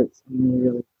our shirts. I'm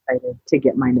really excited to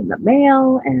get mine in the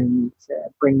mail and to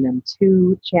bring them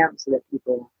to Champ so that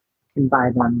people can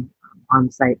buy them on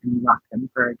site and rock them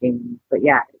for a game. But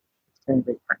yeah, it's been a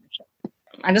great partnership.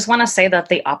 I just want to say that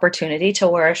the opportunity to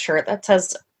wear a shirt that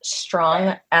says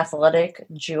strong, athletic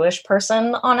Jewish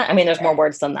person on it. I mean, there's more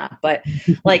words than that, but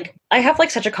like I have like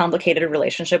such a complicated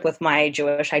relationship with my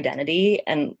Jewish identity,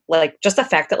 and like just the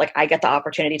fact that like I get the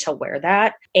opportunity to wear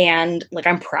that and like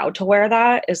I'm proud to wear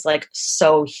that is like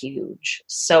so huge.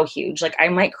 Like I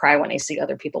might cry when I see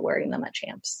other people wearing them at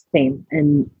Champs. Same.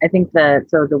 And I think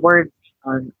the words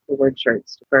on the word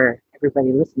shirts for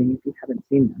everybody listening, if you haven't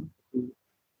seen them, if you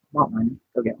want one,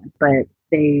 go get one. But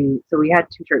we had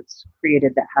 2 shirts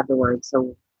created that had the words.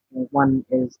 So one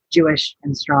is Jewish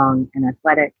and strong and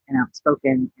athletic and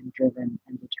outspoken and driven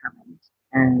and determined.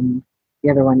 And the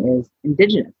other one is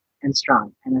Indigenous and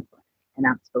strong and athletic and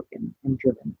outspoken and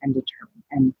driven and determined.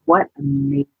 And what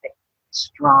amazing,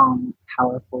 strong,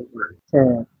 powerful word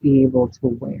to be able to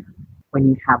wear when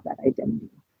you have that identity.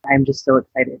 I'm just so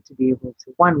excited to be able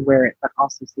to, one, wear it, but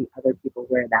also see other people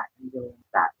wear that and really into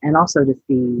that. And also to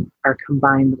see our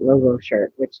combined logo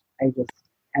shirt, which I just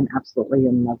am absolutely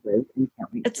in love with and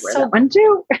can't wait to wear that one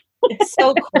too. It's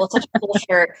so cool. It's such a cool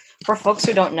shirt. For folks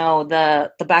who don't know,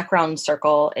 the background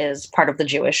circle is part of the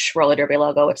Jewish roller derby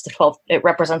logo. It's it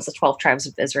represents the 12 tribes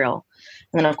of Israel.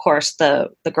 And then of course the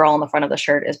girl on the front of the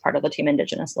shirt is part of the Team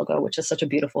Indigenous logo, which is such a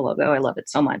beautiful logo. I love it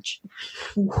so much.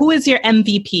 Who is your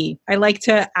MVP? I like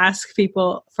to ask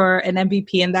people for an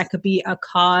MVP, and that could be a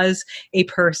cause, a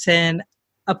person,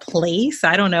 a place,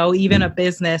 I don't know, even a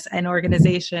business, an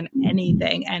organization,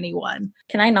 anything, anyone.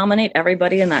 Can I nominate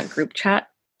everybody in that group chat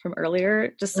from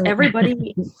earlier? Just everyone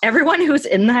who's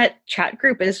in that chat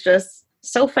group is just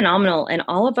so phenomenal. And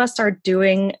all of us are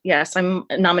doing, yes, I'm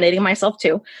nominating myself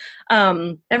too.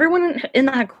 Everyone in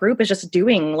that group is just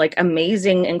doing like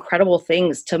amazing, incredible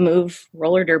things to move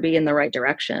roller derby in the right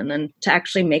direction and to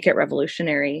actually make it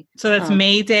revolutionary. So that's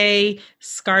Mayday,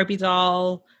 Scarby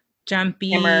Doll, Jumpy,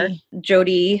 Hammer,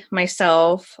 Jody,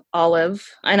 myself, Olive,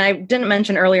 and I didn't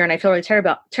mention earlier, and I feel really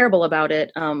terrible about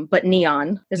it. But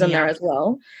Neon is in there as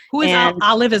well. Who is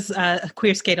Olive? Is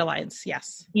Queer Skate Alliance?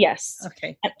 Yes.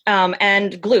 Okay.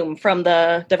 And Gloom from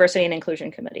the Diversity and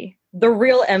Inclusion Committee, the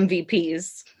real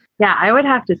MVPs. Yeah, I would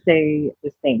have to say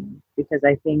the same, because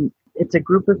I think it's a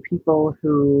group of people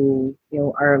who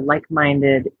are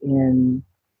like-minded in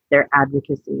their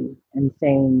advocacy and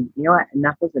saying, you know what,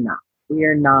 enough is enough. We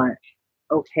are not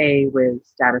okay with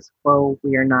status quo.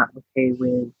 We are not okay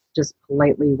with just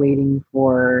politely waiting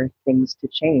for things to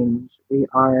change. We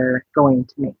are going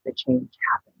to make the change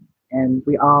happen. And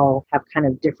we all have kind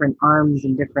of different arms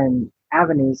and different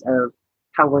avenues of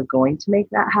how we're going to make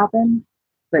that happen.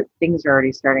 But things are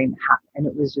already starting to happen. And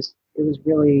it was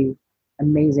really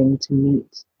amazing to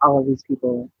meet all of these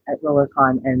people at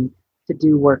RollerCon and to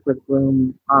do work with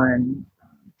Bloom on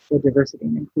the Diversity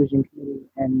and Inclusion Committee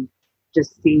and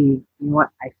just see, what,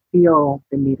 I feel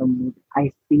the needle move.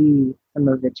 I see some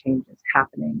of the changes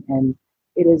happening, and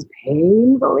it is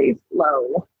painfully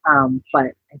slow. But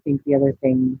I think the other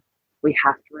thing we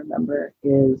have to remember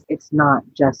is it's not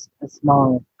just a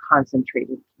small,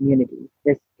 concentrated community.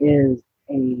 This is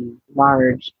a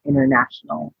large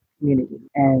international community.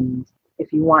 And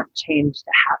if you want change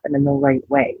to happen in the right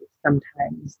way,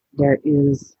 sometimes there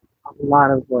is a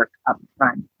lot of work up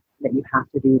front that you have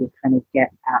to do to kind of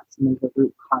get at some of the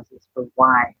root causes for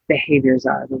why behaviors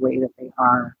are the way that they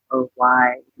are, or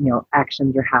why,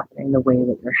 actions are happening the way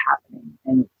that they're happening.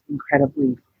 And it's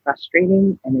incredibly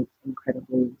frustrating, and it's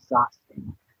incredibly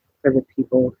exhausting for the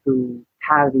people who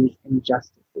have these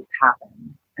injustices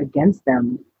happen against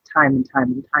them time and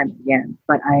time and time again.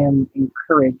 But I am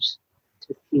encouraged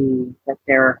to see that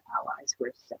there are allies who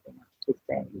are stepping up to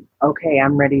say, okay,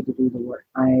 I'm ready to do the work.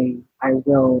 I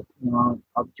will,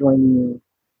 I'll join you.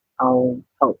 I'll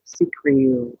help seek for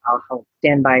you. I'll help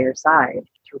stand by your side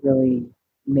to really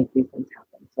make these things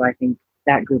happen. So I think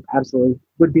that group absolutely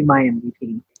would be my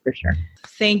MVP for sure.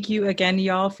 Thank you again,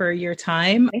 y'all, for your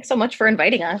time. Thanks so much for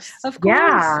inviting us. Of course.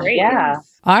 Yeah.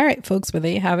 All right, folks, well,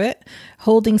 there you have it.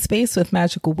 Holding Space with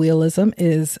Magical Realism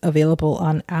is available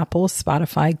on Apple,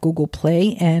 Spotify, Google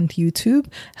Play, and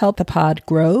YouTube. Help the pod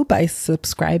grow by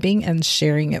subscribing and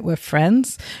sharing it with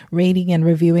friends. Rating and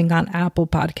reviewing on Apple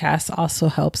Podcasts also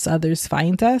helps others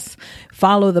find us.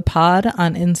 Follow the pod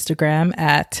on Instagram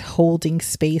at Holding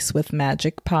Space with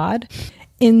Magic Pod.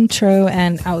 Intro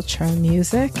and outro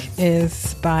music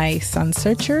is by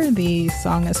Sunsearcher. The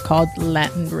song is called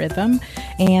Latin Rhythm,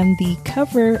 and the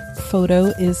cover photo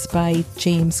is by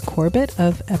James Corbett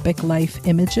of Epic Life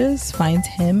Images. Find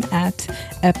him at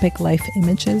Epic Life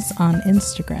Images on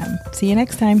Instagram. See you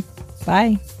next time.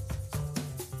 Bye.